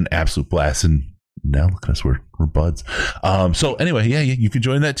 We had an absolute blast, and now look at us, we're buds. So anyway, you can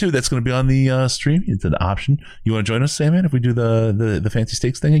join that too. That's going to be on the stream. It's an option. You want to join us, Sandman, if we do the fancy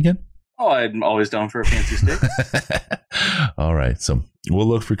steaks thing again? Oh, I'm always down for a fancy steak. All right, so we'll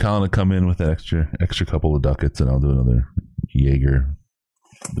look for Colin to come in with that extra couple of ducats, and I'll do another Jaeger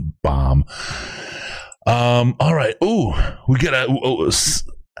bomb. All right. Ooh, we got a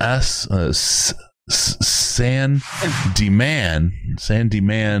Sandyman.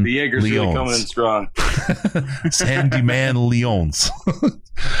 The Jaeger's really coming in strong. Sandyman Leons.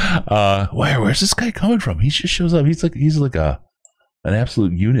 Where's this guy coming from? He just shows up. He's like an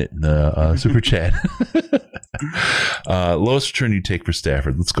absolute unit in the super chat. Lowest return you take for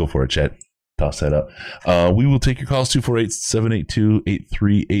Stafford. Let's go for it, chat. Toss that up. We will take your calls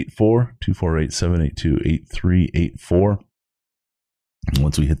 248-782-8384. 248-782-8384.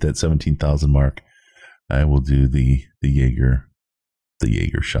 Once we hit that 17,000 mark, I will do the Jaeger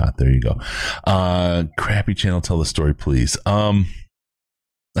shot. There you go. Crappy channel, tell the story, please. I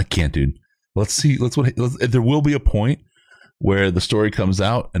can't, dude. Let's see. There will be a point where the story comes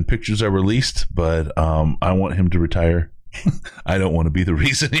out and pictures are released, but I want him to retire. I don't want to be the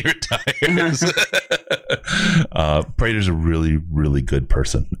reason he retires. Prater's a really, really good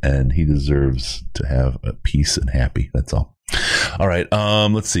person, and he deserves to have a peace and happy. That's all. All right.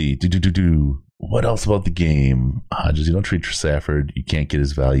 Let's see. What else about the game? Just you don't treat Stafford, you can't get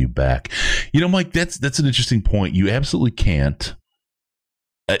his value back. Mike, that's an interesting point. You absolutely can't.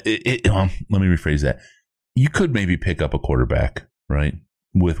 Let me rephrase that. You could maybe pick up a quarterback, right,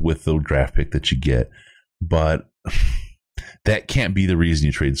 with the draft pick that you get, but that can't be the reason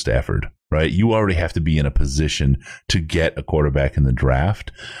you trade Stafford, right? You already have to be in a position to get a quarterback in the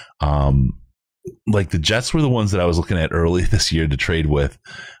draft. Like the Jets were the ones that I was looking at early this year to trade with,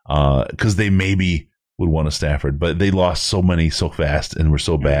 because they maybe would want a Stafford, but they lost so many so fast and were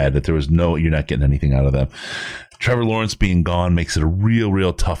so bad that you're not getting anything out of them. Trevor Lawrence being gone makes it a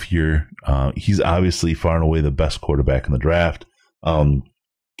real tough year. He's obviously far and away the best quarterback in the draft.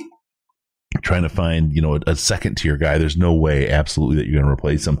 Trying to find, a second tier guy, there's no way absolutely that you're going to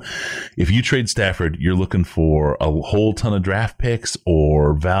replace him. If you trade Stafford, you're looking for a whole ton of draft picks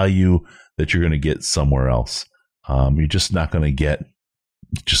or value that you're going to get somewhere else. You're just not going to get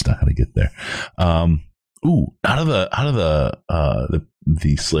there. Out of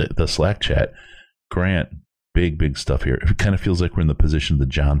the Slack chat, Grant, big stuff here. It kind of feels like we're in the position of the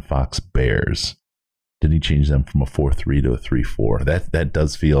John Fox Bears. Did he change them from a 4-3 to a 3-4? That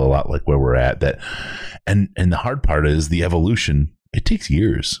does feel a lot like where we're at. And the hard part is the evolution. It takes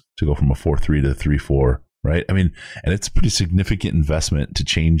years to go from a 4-3 to a 3-4, right? I mean, and it's a pretty significant investment to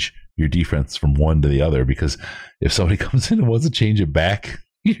change your defense from one to the other, because if somebody comes in and wants to change it back,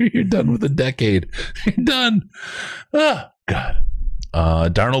 you're done with a decade. You're done. Oh, God.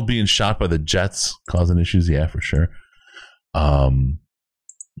 Darnold being shot by the Jets causing issues. Yeah, for sure.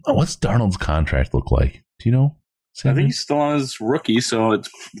 What's Darnold's contract look like? Do you know? I think he's still on his rookie, so it's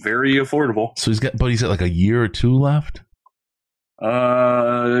very affordable. So he's got like a year or two left.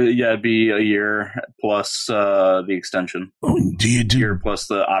 Yeah, it'd be a year plus the extension. Oh, do you do year plus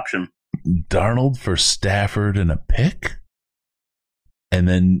the option? Darnold for Stafford and a pick, and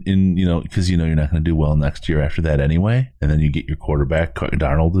then because you're not going to do well next year after that anyway, and then you get your quarterback.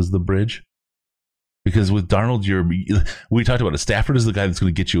 Darnold is the bridge. Because with Darnold, we talked about it. Stafford is the guy that's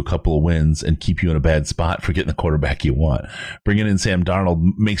going to get you a couple of wins and keep you in a bad spot for getting the quarterback you want. Bringing in Sam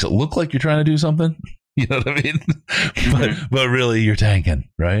Darnold makes it look like you're trying to do something. You know what I mean? but really, you're tanking,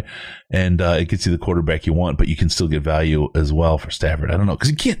 right? And it gets you the quarterback you want, but you can still get value as well for Stafford. I don't know, because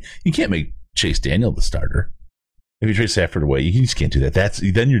you can't make Chase Daniel the starter. If you trade Stafford away, you just can't do that.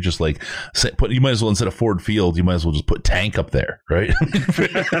 Then you're just like, you might as well, instead of Ford Field, you might as well just put Tank up there, right?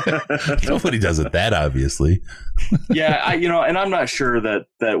 Nobody does it that obviously. Yeah, and I'm not sure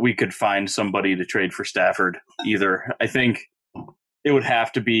that we could find somebody to trade for Stafford either. I think it would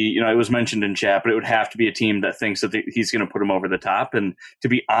have to be, it was mentioned in chat, but it would have to be a team that thinks that he's going to put him over the top. And to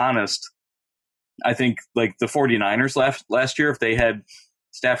be honest, I think like the 49ers last year, if they had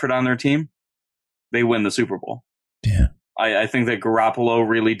Stafford on their team, they win the Super Bowl. Yeah, I think that Garoppolo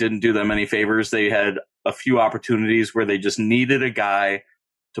really didn't do them any favors. They had a few opportunities where they just needed a guy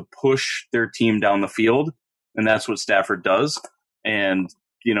to push their team down the field, and that's what Stafford does. And,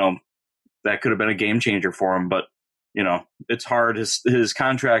 that could have been a game changer for him, but, it's hard. His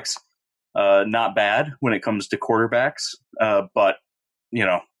contract's not bad when it comes to quarterbacks, but,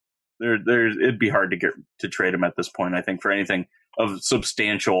 it'd be hard to trade him at this point, I think, for anything of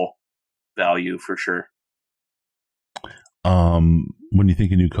substantial value for sure. When you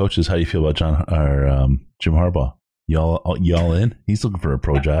think of new coaches, how do you feel about Jim Harbaugh? Y'all in? He's looking for a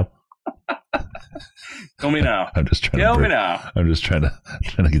pro job. Tell me now. I'm just trying to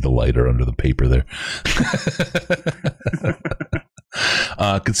get the lighter under the paper there.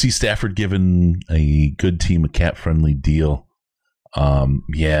 Could see Stafford giving a good team a cap-friendly deal.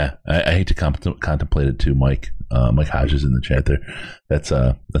 Yeah, I hate to contemplate it too, Mike. Mike Hodges in the chat there. That's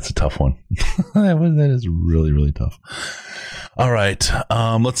a tough one. That is really, really tough. All right.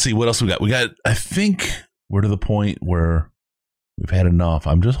 Let's see what else we got. I think we're to the point where we've had enough.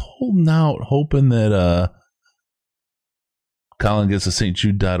 I'm just holding out, hoping that Colin gets to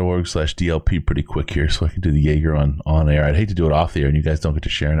stjude.org/DLP pretty quick here, so I can do the Jaeger on air. I'd hate to do it off the air, and you guys don't get to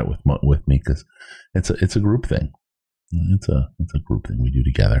sharing it with me, because it's a group thing. It's a group thing we do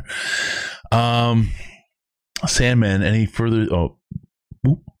together. Sandman, any further?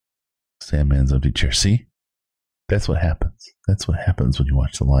 Sandman's empty chair. See, that's what happens. That's what happens when you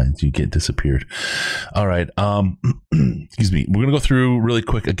watch the Lions. You get disappeared. All right. Excuse me. We're gonna go through really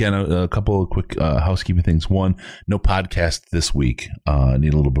quick again. A couple of quick housekeeping things. One, no podcast this week.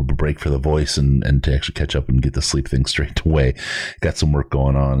 Need a little bit of a break for the voice and to actually catch up and get the sleep thing straight away. Got some work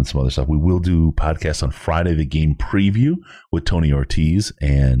going on and some other stuff. We will do podcasts on Friday, the game preview with Tony Ortiz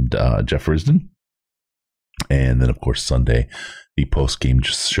and Jeff Risden. And then, of course, Sunday, the post-game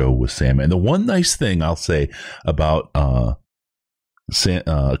show with Sam. And the one nice thing I'll say about COVID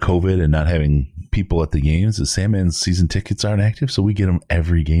and not having people at the games is Sandman's season tickets aren't active, so we get them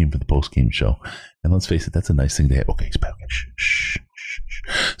every game for the post-game show. And let's face it, that's a nice thing to have. Okay, he's back. Shh.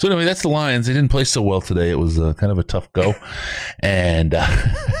 So anyway, that's the Lions. They didn't play so well today. It was kind of a tough go. And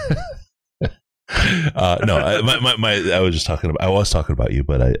No, I was just talking about. I was talking about you,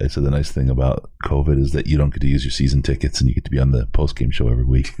 but I said the nice thing about COVID is that you don't get to use your season tickets, and you get to be on the post-game show every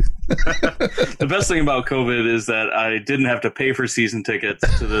week. The best thing about COVID is that I didn't have to pay for season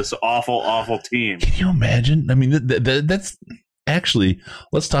tickets to this awful, awful team. Can you imagine? I mean, that's actually.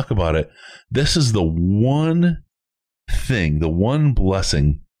 Let's talk about it. This is the one thing, the one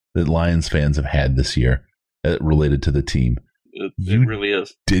blessing that Lions fans have had this year related to the team. It really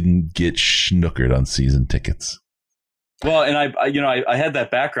is. Didn't get schnookered on season tickets. Well, and I had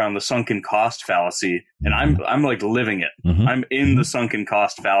that background, the sunken cost fallacy, and I'm like living it. Mm-hmm. I'm in the sunken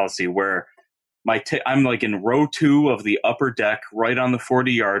cost fallacy where I'm like in row 2 of the upper deck, right on the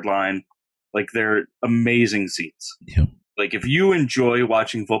 40-yard line. Like, they're amazing seats. Yep. Like, if you enjoy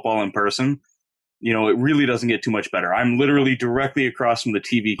watching football in person, it really doesn't get too much better. I'm literally directly across from the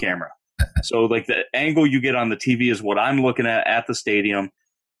TV camera. So, like, the angle you get on the TV is what I'm looking at the stadium.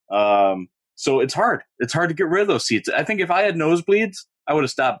 So it's hard. It's hard to get rid of those seats. I think if I had nosebleeds, I would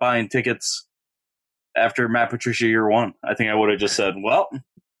have stopped buying tickets after Matt Patricia year 1. I think I would have just said, well,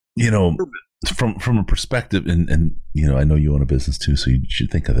 from a perspective, and I know you own a business too, so you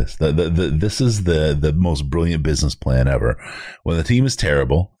should think of this. This is the most brilliant business plan ever. When the team is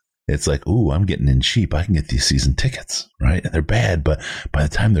terrible, it's like, ooh, I'm getting in cheap. I can get these season tickets, right? And they're bad, but by the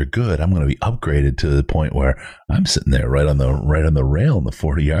time they're good, I'm going to be upgraded to the point where I'm sitting there right on the rail on the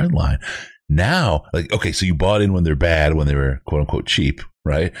 40-yard line. Now, like, okay, so you bought in when they're bad, when they were quote unquote cheap,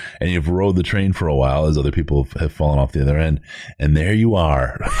 right? And you've rode the train for a while as other people have fallen off the other end. And there you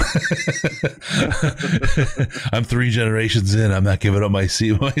are. I'm 3 generations in. I'm not giving up my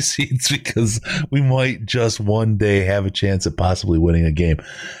seats because we might just one day have a chance at possibly winning a game.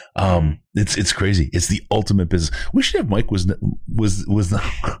 It's crazy. It's the ultimate business. We should have Mike Mike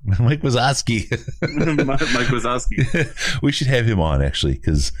Wazowski. Mike Wazowski. We should have him on, actually,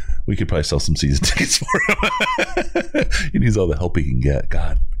 because we could probably sell some season tickets for him. He needs all the help he can get.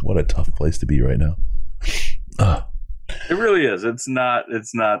 God, what a tough place to be right now. It really is. It's not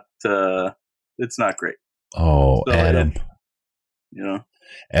great. Oh, so, Adam.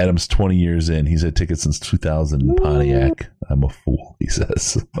 Adam's 20 years in. He's had tickets since 2000 in Pontiac. I'm a fool, he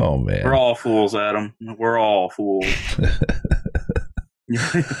says. Oh, man. We're all fools, Adam. We're all fools.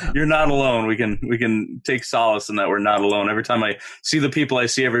 You're not alone. We can take solace in that we're not alone. Every time I see the people I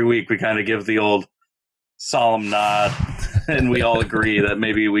see every week, we kind of give the old solemn nod, and we all agree that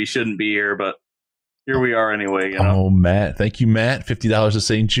maybe we shouldn't be here, but here we are anyway. Oh, Matt. Thank you, Matt. $50 to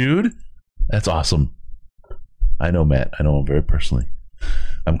St. Jude. That's awesome. I know Matt. I know him very personally.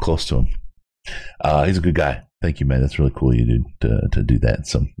 I'm close to him. He's a good guy. Thank you, man. That's really cool of you to do that.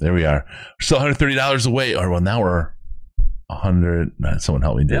 So there we are. We're still $130 away. Or, well, now we're 100. Someone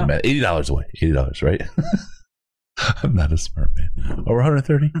help me do that. $80 away. $80, right? I'm not a smart man. Oh, we're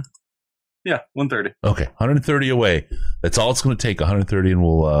 130? Yeah, 130. Okay, 130 away. That's all it's going to take, 130, and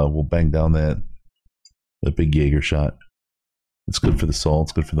we'll bang down that big Jaeger shot. It's good for the soul.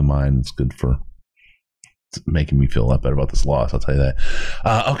 It's good for the mind. It's good for... It's making me feel a lot better about this loss, I'll tell you that.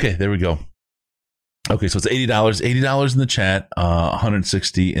 Okay, there we go. Okay, so it's $80. $80 in the chat,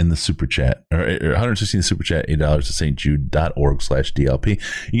 $160 in the super chat, or $160 in the super chat, $8 to stjude.org/DLP.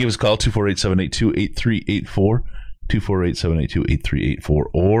 You give us a call, 248-782-8384, 248-782-8384,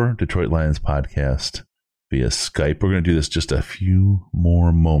 or Detroit Lions Podcast via Skype. We're going to do this just a few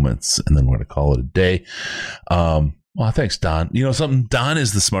more moments, and then we're going to call it a day. Well, thanks, Don. You know something? Don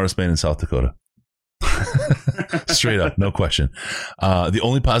is the smartest man in South Dakota. Straight up, no question. The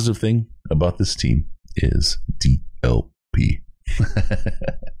only positive thing about this team is DLP.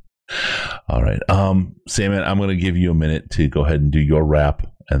 All right, Sam, I'm going to give you a minute to go ahead and do your rap,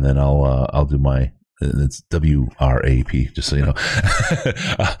 and then I'll do my. It's WRAP, just so you know.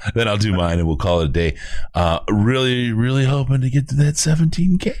 Then I'll do mine, and we'll call it a day. Really, really hoping to get to that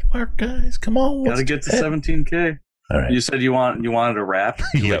 17K mark, guys. Come on, gotta get to 17K. All right. You said you wanted a rap.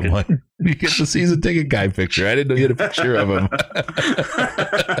 Yeah, you get the season ticket guy picture. I didn't know you had a picture of him.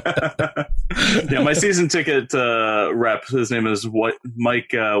 Yeah, my season ticket rep. His name is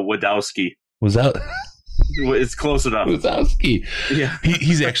Mike Wadowski. Was that? It's close enough. Wazowski. Yeah,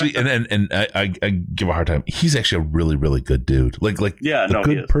 he's actually, and I give a hard time. He's actually a really, really good dude. Like a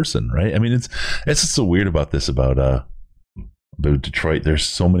good person, right? I mean, it's just so weird about this about Detroit. There's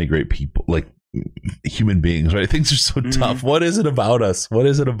so many great people, like human beings, right? Things are so tough. What is it about us? What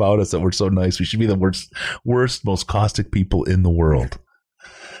is it about us that we're so nice? We should be the worst, most caustic people in the world.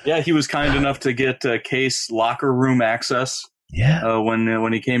 Yeah, he was kind enough to get Case locker room access. Yeah,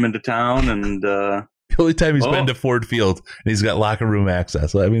 when he came into town, and only time he's been to Ford Field, and he's got locker room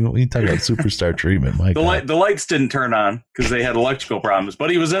access. So, I mean, when you talk about superstar treatment, my God. The lights didn't turn on because they had electrical problems, but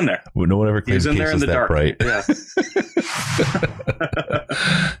he was in there. Well, no one ever claims he was in there in the dark. Bright. Yeah.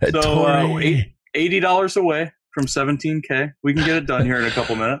 So $80 away from $17K. We can get it done here in a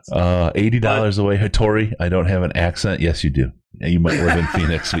couple minutes. $80 away. Hattori, I don't have an accent. Yes, you do. Yeah, you might live in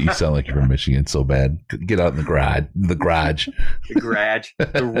Phoenix, but you sound like you're from Michigan so bad. Get out in the garage. The garage.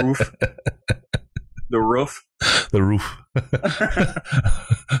 The roof. The roof. The roof.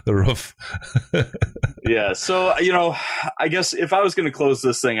 The roof. Yeah. So, I guess if I was going to close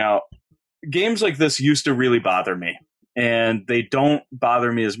this thing out, games like this used to really bother me. And they don't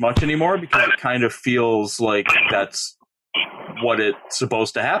bother me as much anymore because it kind of feels like that's what it's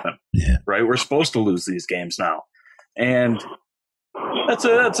supposed to happen. Yeah. Right? We're supposed to lose these games now. And that's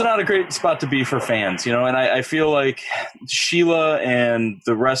not a great spot to be for fans, and I feel like Sheila and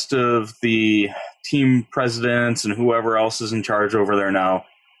the rest of the team presidents and whoever else is in charge over there now,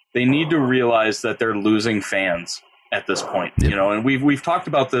 they need to realize that they're losing fans at this point, and we've talked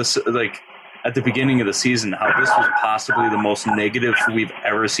about this like at the beginning of the season, how this was possibly the most negative we've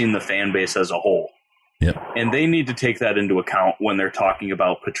ever seen the fan base as a whole. Yep. And they need to take that into account when they're talking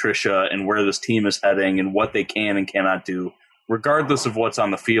about Patricia and where this team is heading and what they can and cannot do, regardless of what's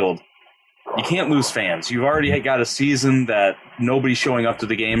on the field. You can't lose fans. You've already got a season that nobody's showing up to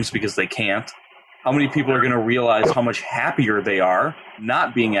the games because they can't. How many people are going to realize how much happier they are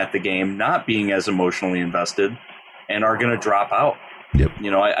not being at the game, not being as emotionally invested, and are going to drop out? Yep.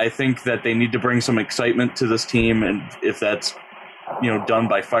 I think that they need to bring some excitement to this team, and if that's done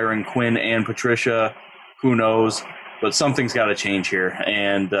by firing Quinn and Patricia, who knows? But something's got to change here,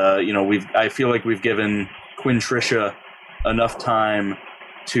 and I feel like we've given Quinn Tricia enough time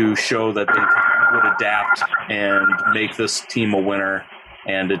to show that they would adapt and make this team a winner,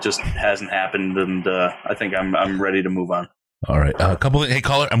 and it just hasn't happened. And I think I'm ready to move on. All right, a couple of hey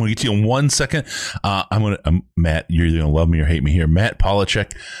caller, I'm going to get to you in 1 second. Matt, you're either going to love me or hate me here. Matt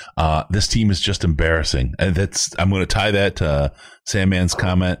Polachek, this team is just embarrassing, and I'm going to tie that to Sandman's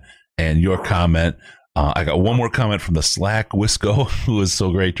comment and your comment. I got one more comment from the Slack Wisco, who was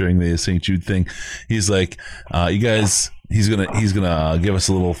so great during the St. Jude thing. He's like, you guys, he's gonna give us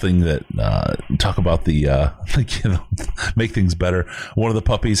a little thing that talk about the make things better. One of the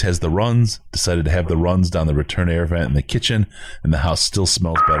puppies has the runs, decided to have the runs down the return air vent in the kitchen, and the house still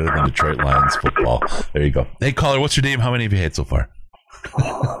smells better than Detroit Lions football. There you go. Hey caller, what's your name? How many have you had so far?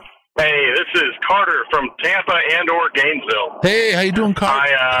 Hey, this is Carter from Tampa and/or Gainesville. Hey, how you doing,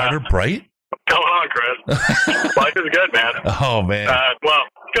 Carter? Carter Bright? What's going on, Chris? Life is good, man. Oh, man. Well,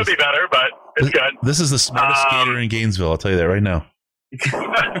 could be better, but it's good. This is the smartest skater in Gainesville, I'll tell you that right now.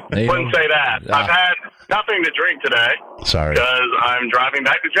 Wouldn't say that. I've had nothing to drink today. Sorry. Because I'm driving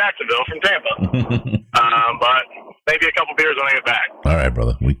back to Jacksonville from Tampa. But maybe a couple beers when I get back. All right,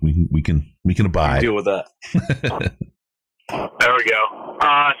 brother. We can abide. Deal with that. There we go.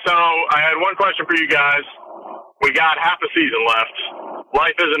 So I had one question for you guys. We got half the season left.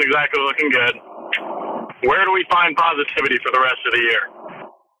 Life isn't exactly looking good. Where do we find positivity for the rest of the year?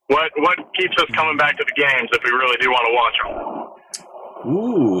 What keeps us coming back to the games if we really do want to watch them?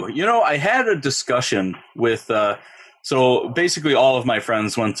 Ooh, I had a discussion with so basically all of my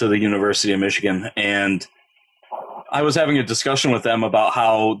friends went to the University of Michigan, and I was having a discussion with them about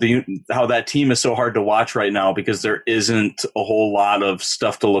how that team is so hard to watch right now because there isn't a whole lot of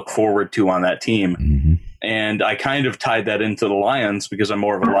stuff to look forward to on that team. Mm-hmm. And I kind of tied that into the Lions because I'm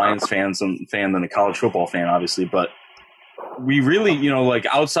more of a Lions fan than a college football fan, obviously. But we really,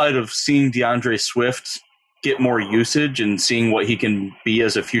 outside of seeing DeAndre Swift get more usage and seeing what he can be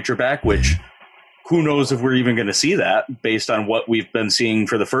as a future back, which who knows if we're even going to see that based on what we've been seeing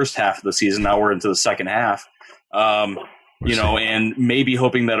for the first half of the season. Now we're into the second half, and maybe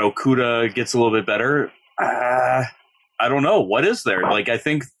hoping that Okuda gets a little bit better. I don't know. What is there? I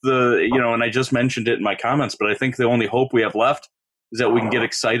think and I just mentioned it in my comments, but I think the only hope we have left is that we can get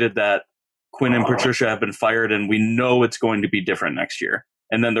excited that Quinn and Patricia have been fired and we know it's going to be different next year.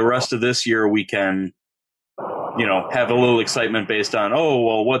 And then the rest of this year we can, have a little excitement based on,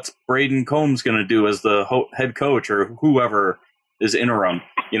 what's Braden Combs going to do as the head coach or whoever is interim?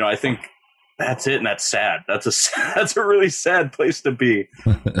 I think that's it. And that's sad. That's a really sad place to be.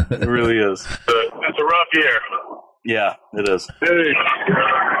 It really is. It's a rough year. Yeah, it is.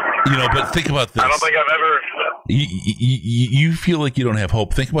 But think about this. I don't think I've ever. You feel like you don't have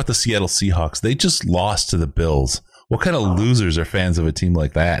hope. Think about the Seattle Seahawks. They just lost to the Bills. What kind of losers are fans of a team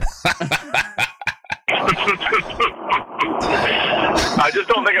like that? I just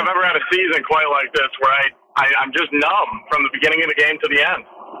don't think I've ever had a season quite like this where I'm just numb from the beginning of the game to the end.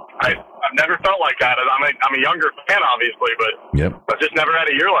 I've never felt like that. I'm a younger fan, obviously, but I've just never had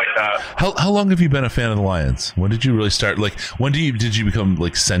a year like that. How long have you been a fan of the Lions? When did you really start? Like, when did you become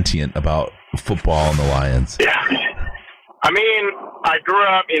like sentient about football and the Lions? Yeah. I mean, I grew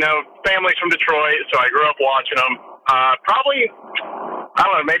up, family's from Detroit, so I grew up watching them. Probably, I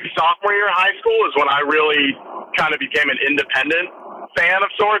don't know, maybe sophomore year of high school is when I really kind of became an independent fan of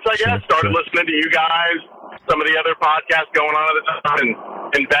sorts, I guess. Started listening to you guys, some of the other podcasts going on at the time, and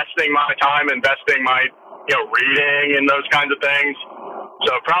investing my time, investing my, reading and those kinds of things.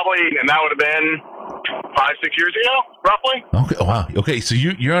 So probably, and that would have been 5-6 years ago, roughly. Okay. Oh, wow. Okay. So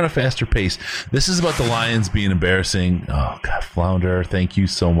you're on a faster pace. This is about the Lions being embarrassing. Oh God, Flounder. Thank you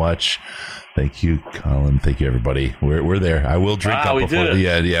so much. Thank you, Colin. Thank you, everybody. We're there. I will drink up before.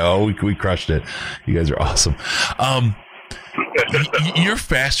 Yeah. Oh, we crushed it. You guys are awesome. You're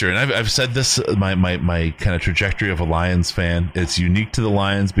faster, and I've said this. My kind of trajectory of a Lions fan. It's unique to the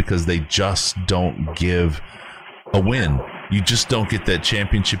Lions because they just don't give a win. You just don't get that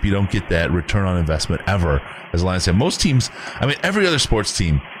championship. You don't get that return on investment ever as a Lions fan. Most teams, I mean, every other sports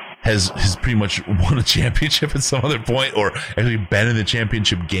team has pretty much won a championship at some other point, or actually been in the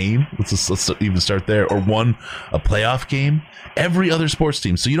championship game. Let's even start there, or won a playoff game. Every other sports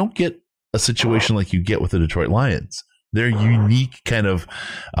team. So you don't get a situation like you get with the Detroit Lions. They're unique kind of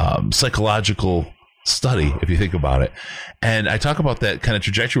psychological study, if you think about it. And I talk about that kind of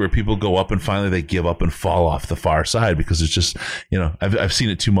trajectory where people go up and finally they give up and fall off the far side because it's just, I've seen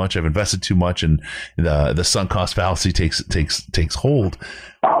it too much. I've invested too much, and the sunk cost fallacy takes hold.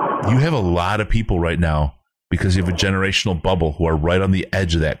 You have a lot of people right now because you have a generational bubble who are right on the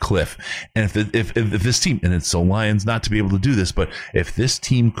edge of that cliff. And if this team, and it's so Lions not to be able to do this, but if this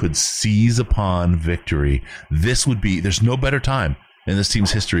team could seize upon victory, there's no better time in this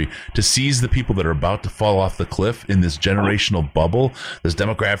team's history to seize the people that are about to fall off the cliff in this generational bubble, this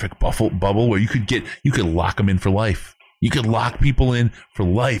demographic bubble where you could lock them in for life. You could lock people in for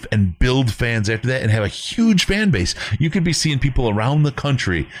life and build fans after that and have a huge fan base. You could be seeing people around the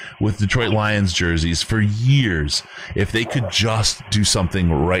country with Detroit Lions jerseys for years if they could just do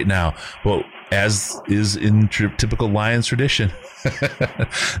something right now. But as is in typical Lions tradition,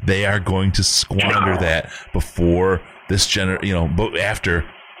 they are going to squander that before this but after.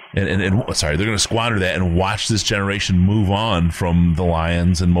 And sorry, they're going to squander that and watch this generation move on from the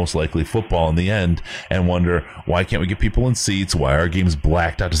Lions and most likely football in the end and wonder, why can't we get people in seats? Why are our games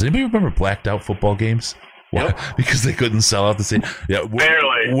blacked out? Does anybody remember blacked out football games? Yep. Because they couldn't sell out the same. Yeah,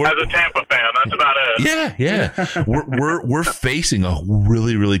 barely. As a Tampa fan, that's about it. Yeah. we're facing a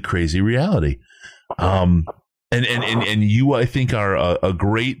really, really crazy reality. And you, I think, are a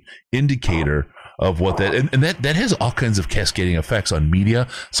great indicator of what that, and that has all kinds of cascading effects on media.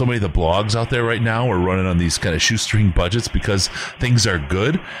 So many of the blogs out there right now are running on these kind of shoestring budgets because things are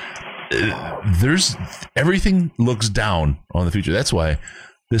good. Everything looks down on the future. That's why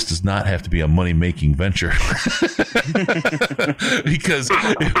this does not have to be a money-making venture. Because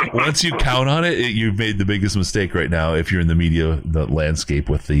once you count on it, you've made the biggest mistake right now if you're in the media, the landscape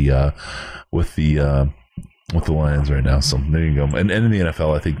with the Lions right now. So there you go. And in the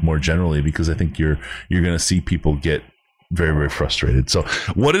NFL, I think more generally, because I think you're going to see people get very, very frustrated. So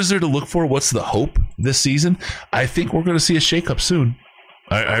what is there to look for? What's the hope this season? I think we're going to see a shakeup soon.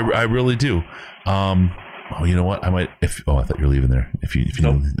 I really do. You know what? I might. I thought you were leaving there. If you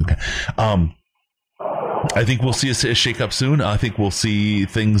know, okay. I think we'll see a shakeup soon. I think we'll see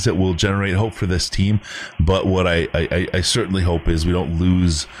things that will generate hope for this team. But what I certainly hope is we don't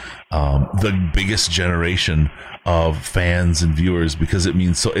lose the biggest generation of fans and viewers, because it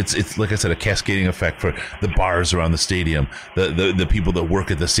means so. It's like I said, a cascading effect for the bars around the stadium, the people that work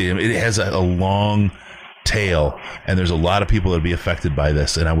at the stadium. It has a long tail, and there's a lot of people that will be affected by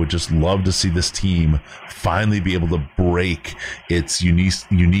this, and I would just love to see this team finally be able to break its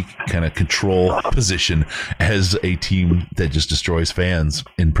unique kind of control position as a team that just destroys fans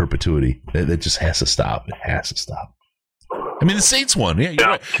in perpetuity. That just has to stop. It has to stop. I mean, the Saints won. Yeah, you're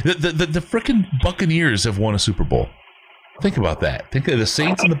right. The frickin' Buccaneers have won a Super Bowl. Think about that. Think of the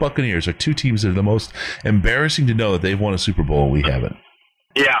Saints and the Buccaneers are two teams that are the most embarrassing to know that they've won a Super Bowl and we haven't.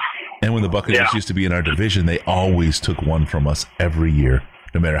 Yeah. And when the Buccaneers used to be in our division, they always took one from us every year,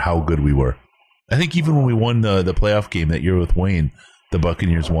 no matter how good we were. I think even when we won the playoff game that year with Wayne, the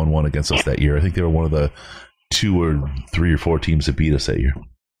Buccaneers won one against us that year. I think they were one of the 2 or 3 or 4 teams that beat us that year.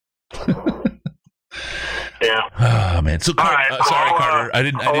 Yeah. Oh man. So All right. sorry, Carter. I'll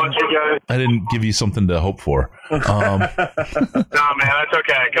let you guys. I didn't give you something to hope for. No, man, that's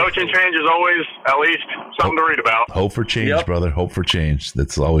okay. Coaching change is always at least something to read about. Hope for change, brother. Hope for change.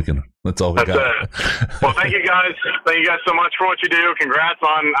 That's all we can. That's all we got. It. Well, thank you guys. Thank you guys so much for what you do. Congrats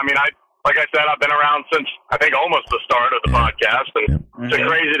on. I mean, like I said, I've been around since I think almost the start of the podcast, and it's been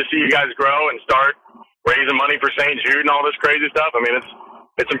crazy to see you guys grow and start raising money for St. Jude and all this crazy stuff. I mean,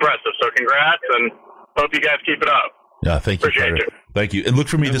 it's impressive. So congrats, and hope you guys keep it up. Yeah, thank you, Carter. Thank you. And look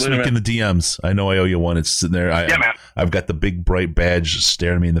for me this week in the DMs. I know I owe you one. It's sitting there. Man. I've got the big bright badge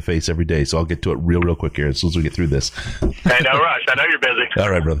staring me in the face every day, so I'll get to it real quick here as soon as we get through this. Hey, no rush. I know you're busy. All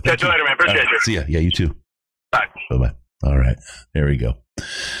right, brother. Catch you later, man. Appreciate you. See ya. Yeah, you too. Bye. Bye-bye. All right. There we go.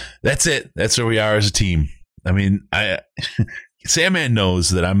 That's it. That's where we are as a team. I mean, Sandman knows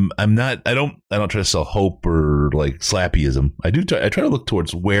that I'm not. I don't try to sell hope or like slappyism. I try to look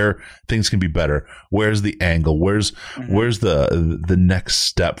towards where things can be better. Where's the angle? Where's the next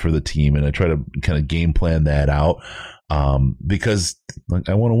step for the team? And I try to kind of game plan that out. Because like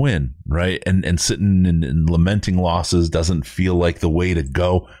I want to win, right? And sitting and lamenting losses doesn't feel like the way to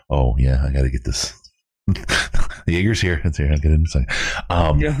go. Oh yeah, I got to get this. The Jaeger's here. It's here. I'll get it in a second.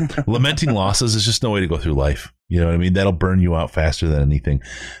 Lamenting losses is just no way to go through life. You know what I mean? That'll burn you out faster than anything.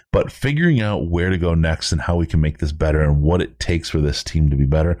 But figuring out where to go next and how we can make this better and what it takes for this team to be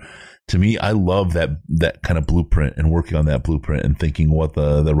better. To me, I love that kind of blueprint and working on that blueprint and thinking what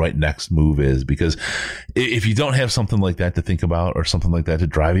the right next move is. Because if you don't have something like that to think about or something like that to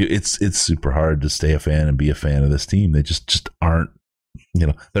drive you, it's super hard to stay a fan and be a fan of this team. They just aren't. You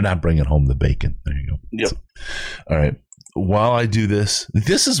know, they're not bringing home the bacon. There you go. Yep. So, all right. While I do this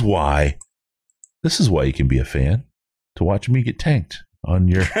is why you can be a fan, to watch me get tanked on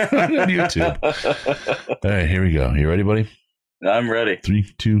your on YouTube. All right, here we go. You ready, buddy? I'm ready. 3,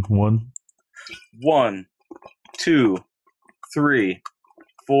 2, 1. 1, 2, 3,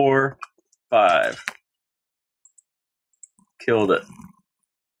 4, 5. Killed it.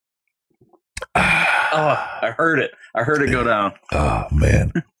 I heard it. I heard it go down. Oh,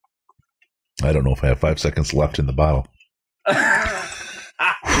 man. I don't know if I have 5 seconds left in the bottle.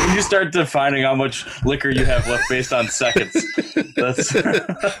 When you start defining how much liquor you have left based on seconds, that's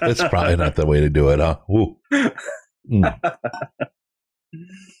probably not the way to do it, huh? Ooh. All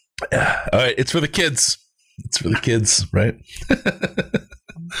right, it's for the kids. It's for the kids, right?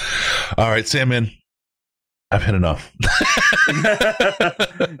 All right, Sandman. I've had enough.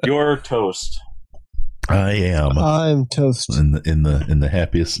 You're toast. I am. I'm toast. In the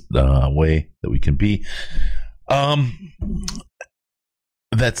happiest way that we can be.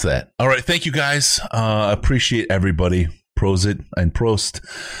 That's that. All right. Thank you, guys. Appreciate everybody. Prosit and Prost.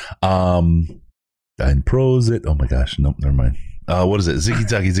 And Prosit. Oh my gosh. Nope. Never mind. What is it? Ziggy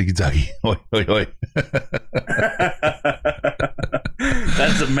Zaggy, Ziggy Zaggy. Oi, oi, oi.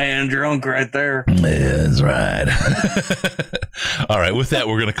 That's a man drunk right there. That's right. All right. With that,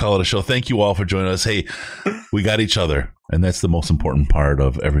 we're going to call it a show. Thank you all for joining us. Hey, we got each other. And that's the most important part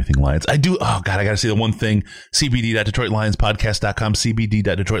of everything Lions. I got to say the one thing. CBD.DetroitLionsPodcast.com.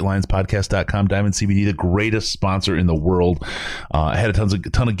 CBD.DetroitLionsPodcast.com. Diamond CBD, the greatest sponsor in the world. I had a ton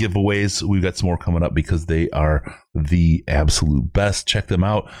of giveaways. We've got some more coming up because they are the absolute best. Check them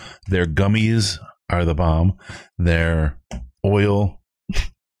out. Their gummies are the bomb. Their oil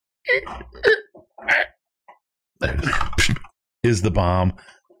is the bomb.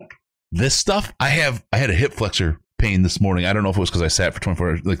 This stuff, I had a hip flexor pain this morning. I don't know if it was because I sat for 24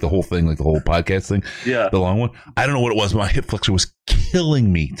 hours, like the whole thing, like the whole podcast thing. Yeah. The long one. I don't know what it was, but my hip flexor was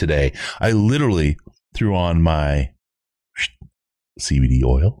killing me today. I literally threw on my CBD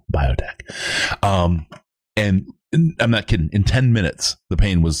oil, Biotech. And I'm not kidding. In 10 minutes, the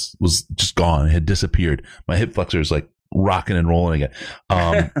pain was just gone. It had disappeared. My hip flexor is like rocking and rolling again.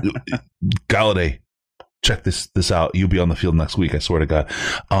 Galladay, check this out. You'll be on the field next week. I swear to God.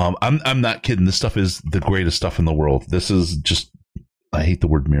 I'm not kidding. This stuff is the greatest stuff in the world. This is just, I hate the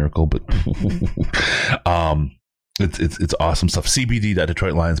word miracle, but it's awesome stuff.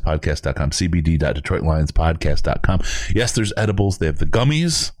 CBD.DetroitLionsPodcast.com. CBD.DetroitLionsPodcast.com. Yes, there's edibles. They have the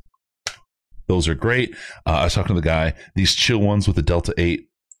gummies. Those are great. I was talking to the guy. These chill ones with the Delta 8.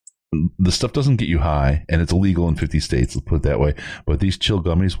 The stuff doesn't get you high, and it's illegal in 50 states. Let's put it that way. But these chill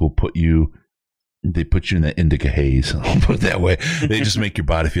gummies will put you in that indica haze. I'll put it that way. They just make your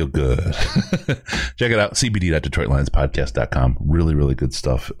body feel good. Check it out. CBD.DetroitLionsPodcast.com. Really, really good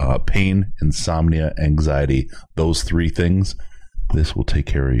stuff. Pain, insomnia, anxiety, those 3 things. This will take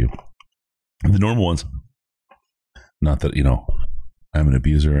care of you. The normal ones, not that, I'm an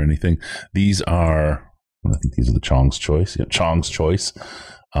abuser or anything. These are, I think these are the Chong's Choice. Yeah, Chong's Choice.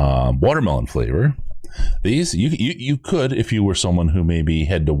 Watermelon flavor. These you could, if you were someone who maybe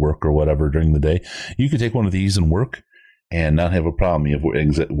had to work or whatever during the day, you could take one of these and work and not have a problem. You have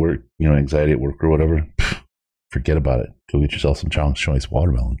anxiety at work or whatever. Forget about it. Go get yourself some Chong's Choice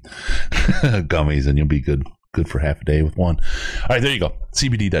watermelon gummies, and you'll be good for half a day with one. All right, there you go.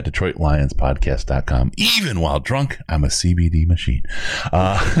 CBD.DetroitLionsPodcast.com. Even while drunk, I'm a CBD machine.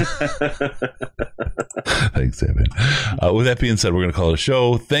 Thanks, Evan. With that being said, we're going to call it a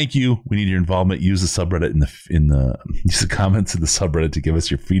show. Thank you. We need your involvement. Use the subreddit use the comments in the subreddit to give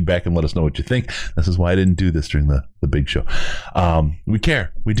us your feedback and let us know what you think. This is why I didn't do this during the big show. We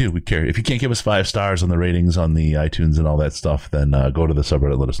care. We do. We care. If you can't give us 5 stars on the ratings on the iTunes and all that stuff, then go to the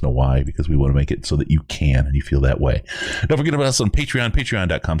subreddit. Let us know why, because we want to make it so that you can and you feel that way. Don't forget about us on Patreon.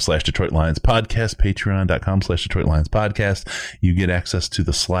 Patreon.com/Detroit Lions Podcast. Patreon.com/Detroit Lions Podcast. You get access to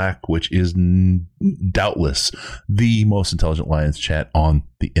the Slack, which is doubtless the most intelligent Lions chat on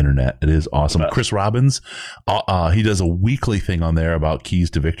the internet. It is awesome. Chris Robbins, he does a weekly thing on there about keys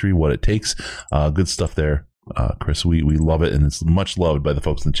to victory, what it takes. Good stuff there. Chris, we love it, and it's much loved by the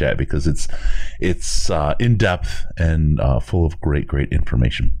folks in the chat because it's in depth and full of great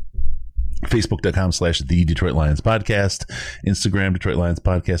information. Facebook.com/The Detroit Lions Podcast, Instagram Detroit Lions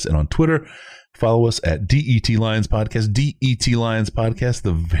Podcast, and on Twitter, follow us at DET Lions Podcast, DET Lions Podcast,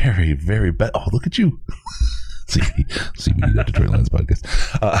 the very, very best. Oh, look at you. CBD Detroit Lions Podcast.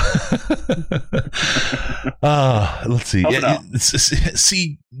 Let's see.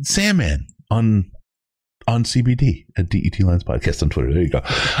 See Sandman on CBD at DET Lions Podcast on Twitter. There you go.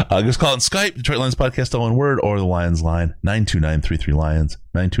 Just call it Skype, Detroit Lions Podcast, all one word, or the Lions line, 929-33-Lions,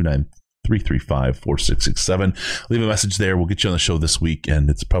 929-335-4667. Leave a message there. We'll get you on the show this week, and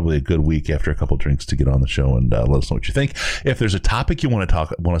it's probably a good week after a couple drinks to get on the show and let us know what you think. If there's a topic you want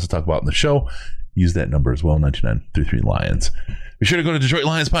us to talk about in the show, use that number as well, 929-33-Lions. Be sure to go to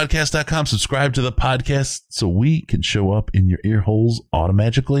DetroitLionsPodcast.com, subscribe to the podcast so we can show up in your ear holes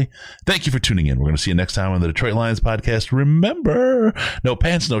automatically. Thank you for tuning in. We're going to see you next time on the Detroit Lions Podcast. Remember, no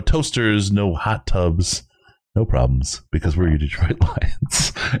pants, no toasters, no hot tubs, no problems, because we're your Detroit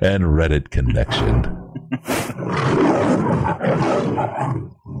Lions and Reddit connection.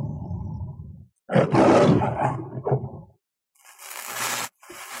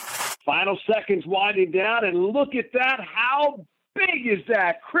 Final seconds winding down, and look at that. How big is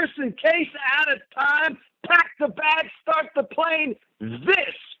that? Chris and Case out of time. Pack the bag, start the plane.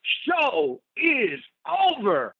 This show is over.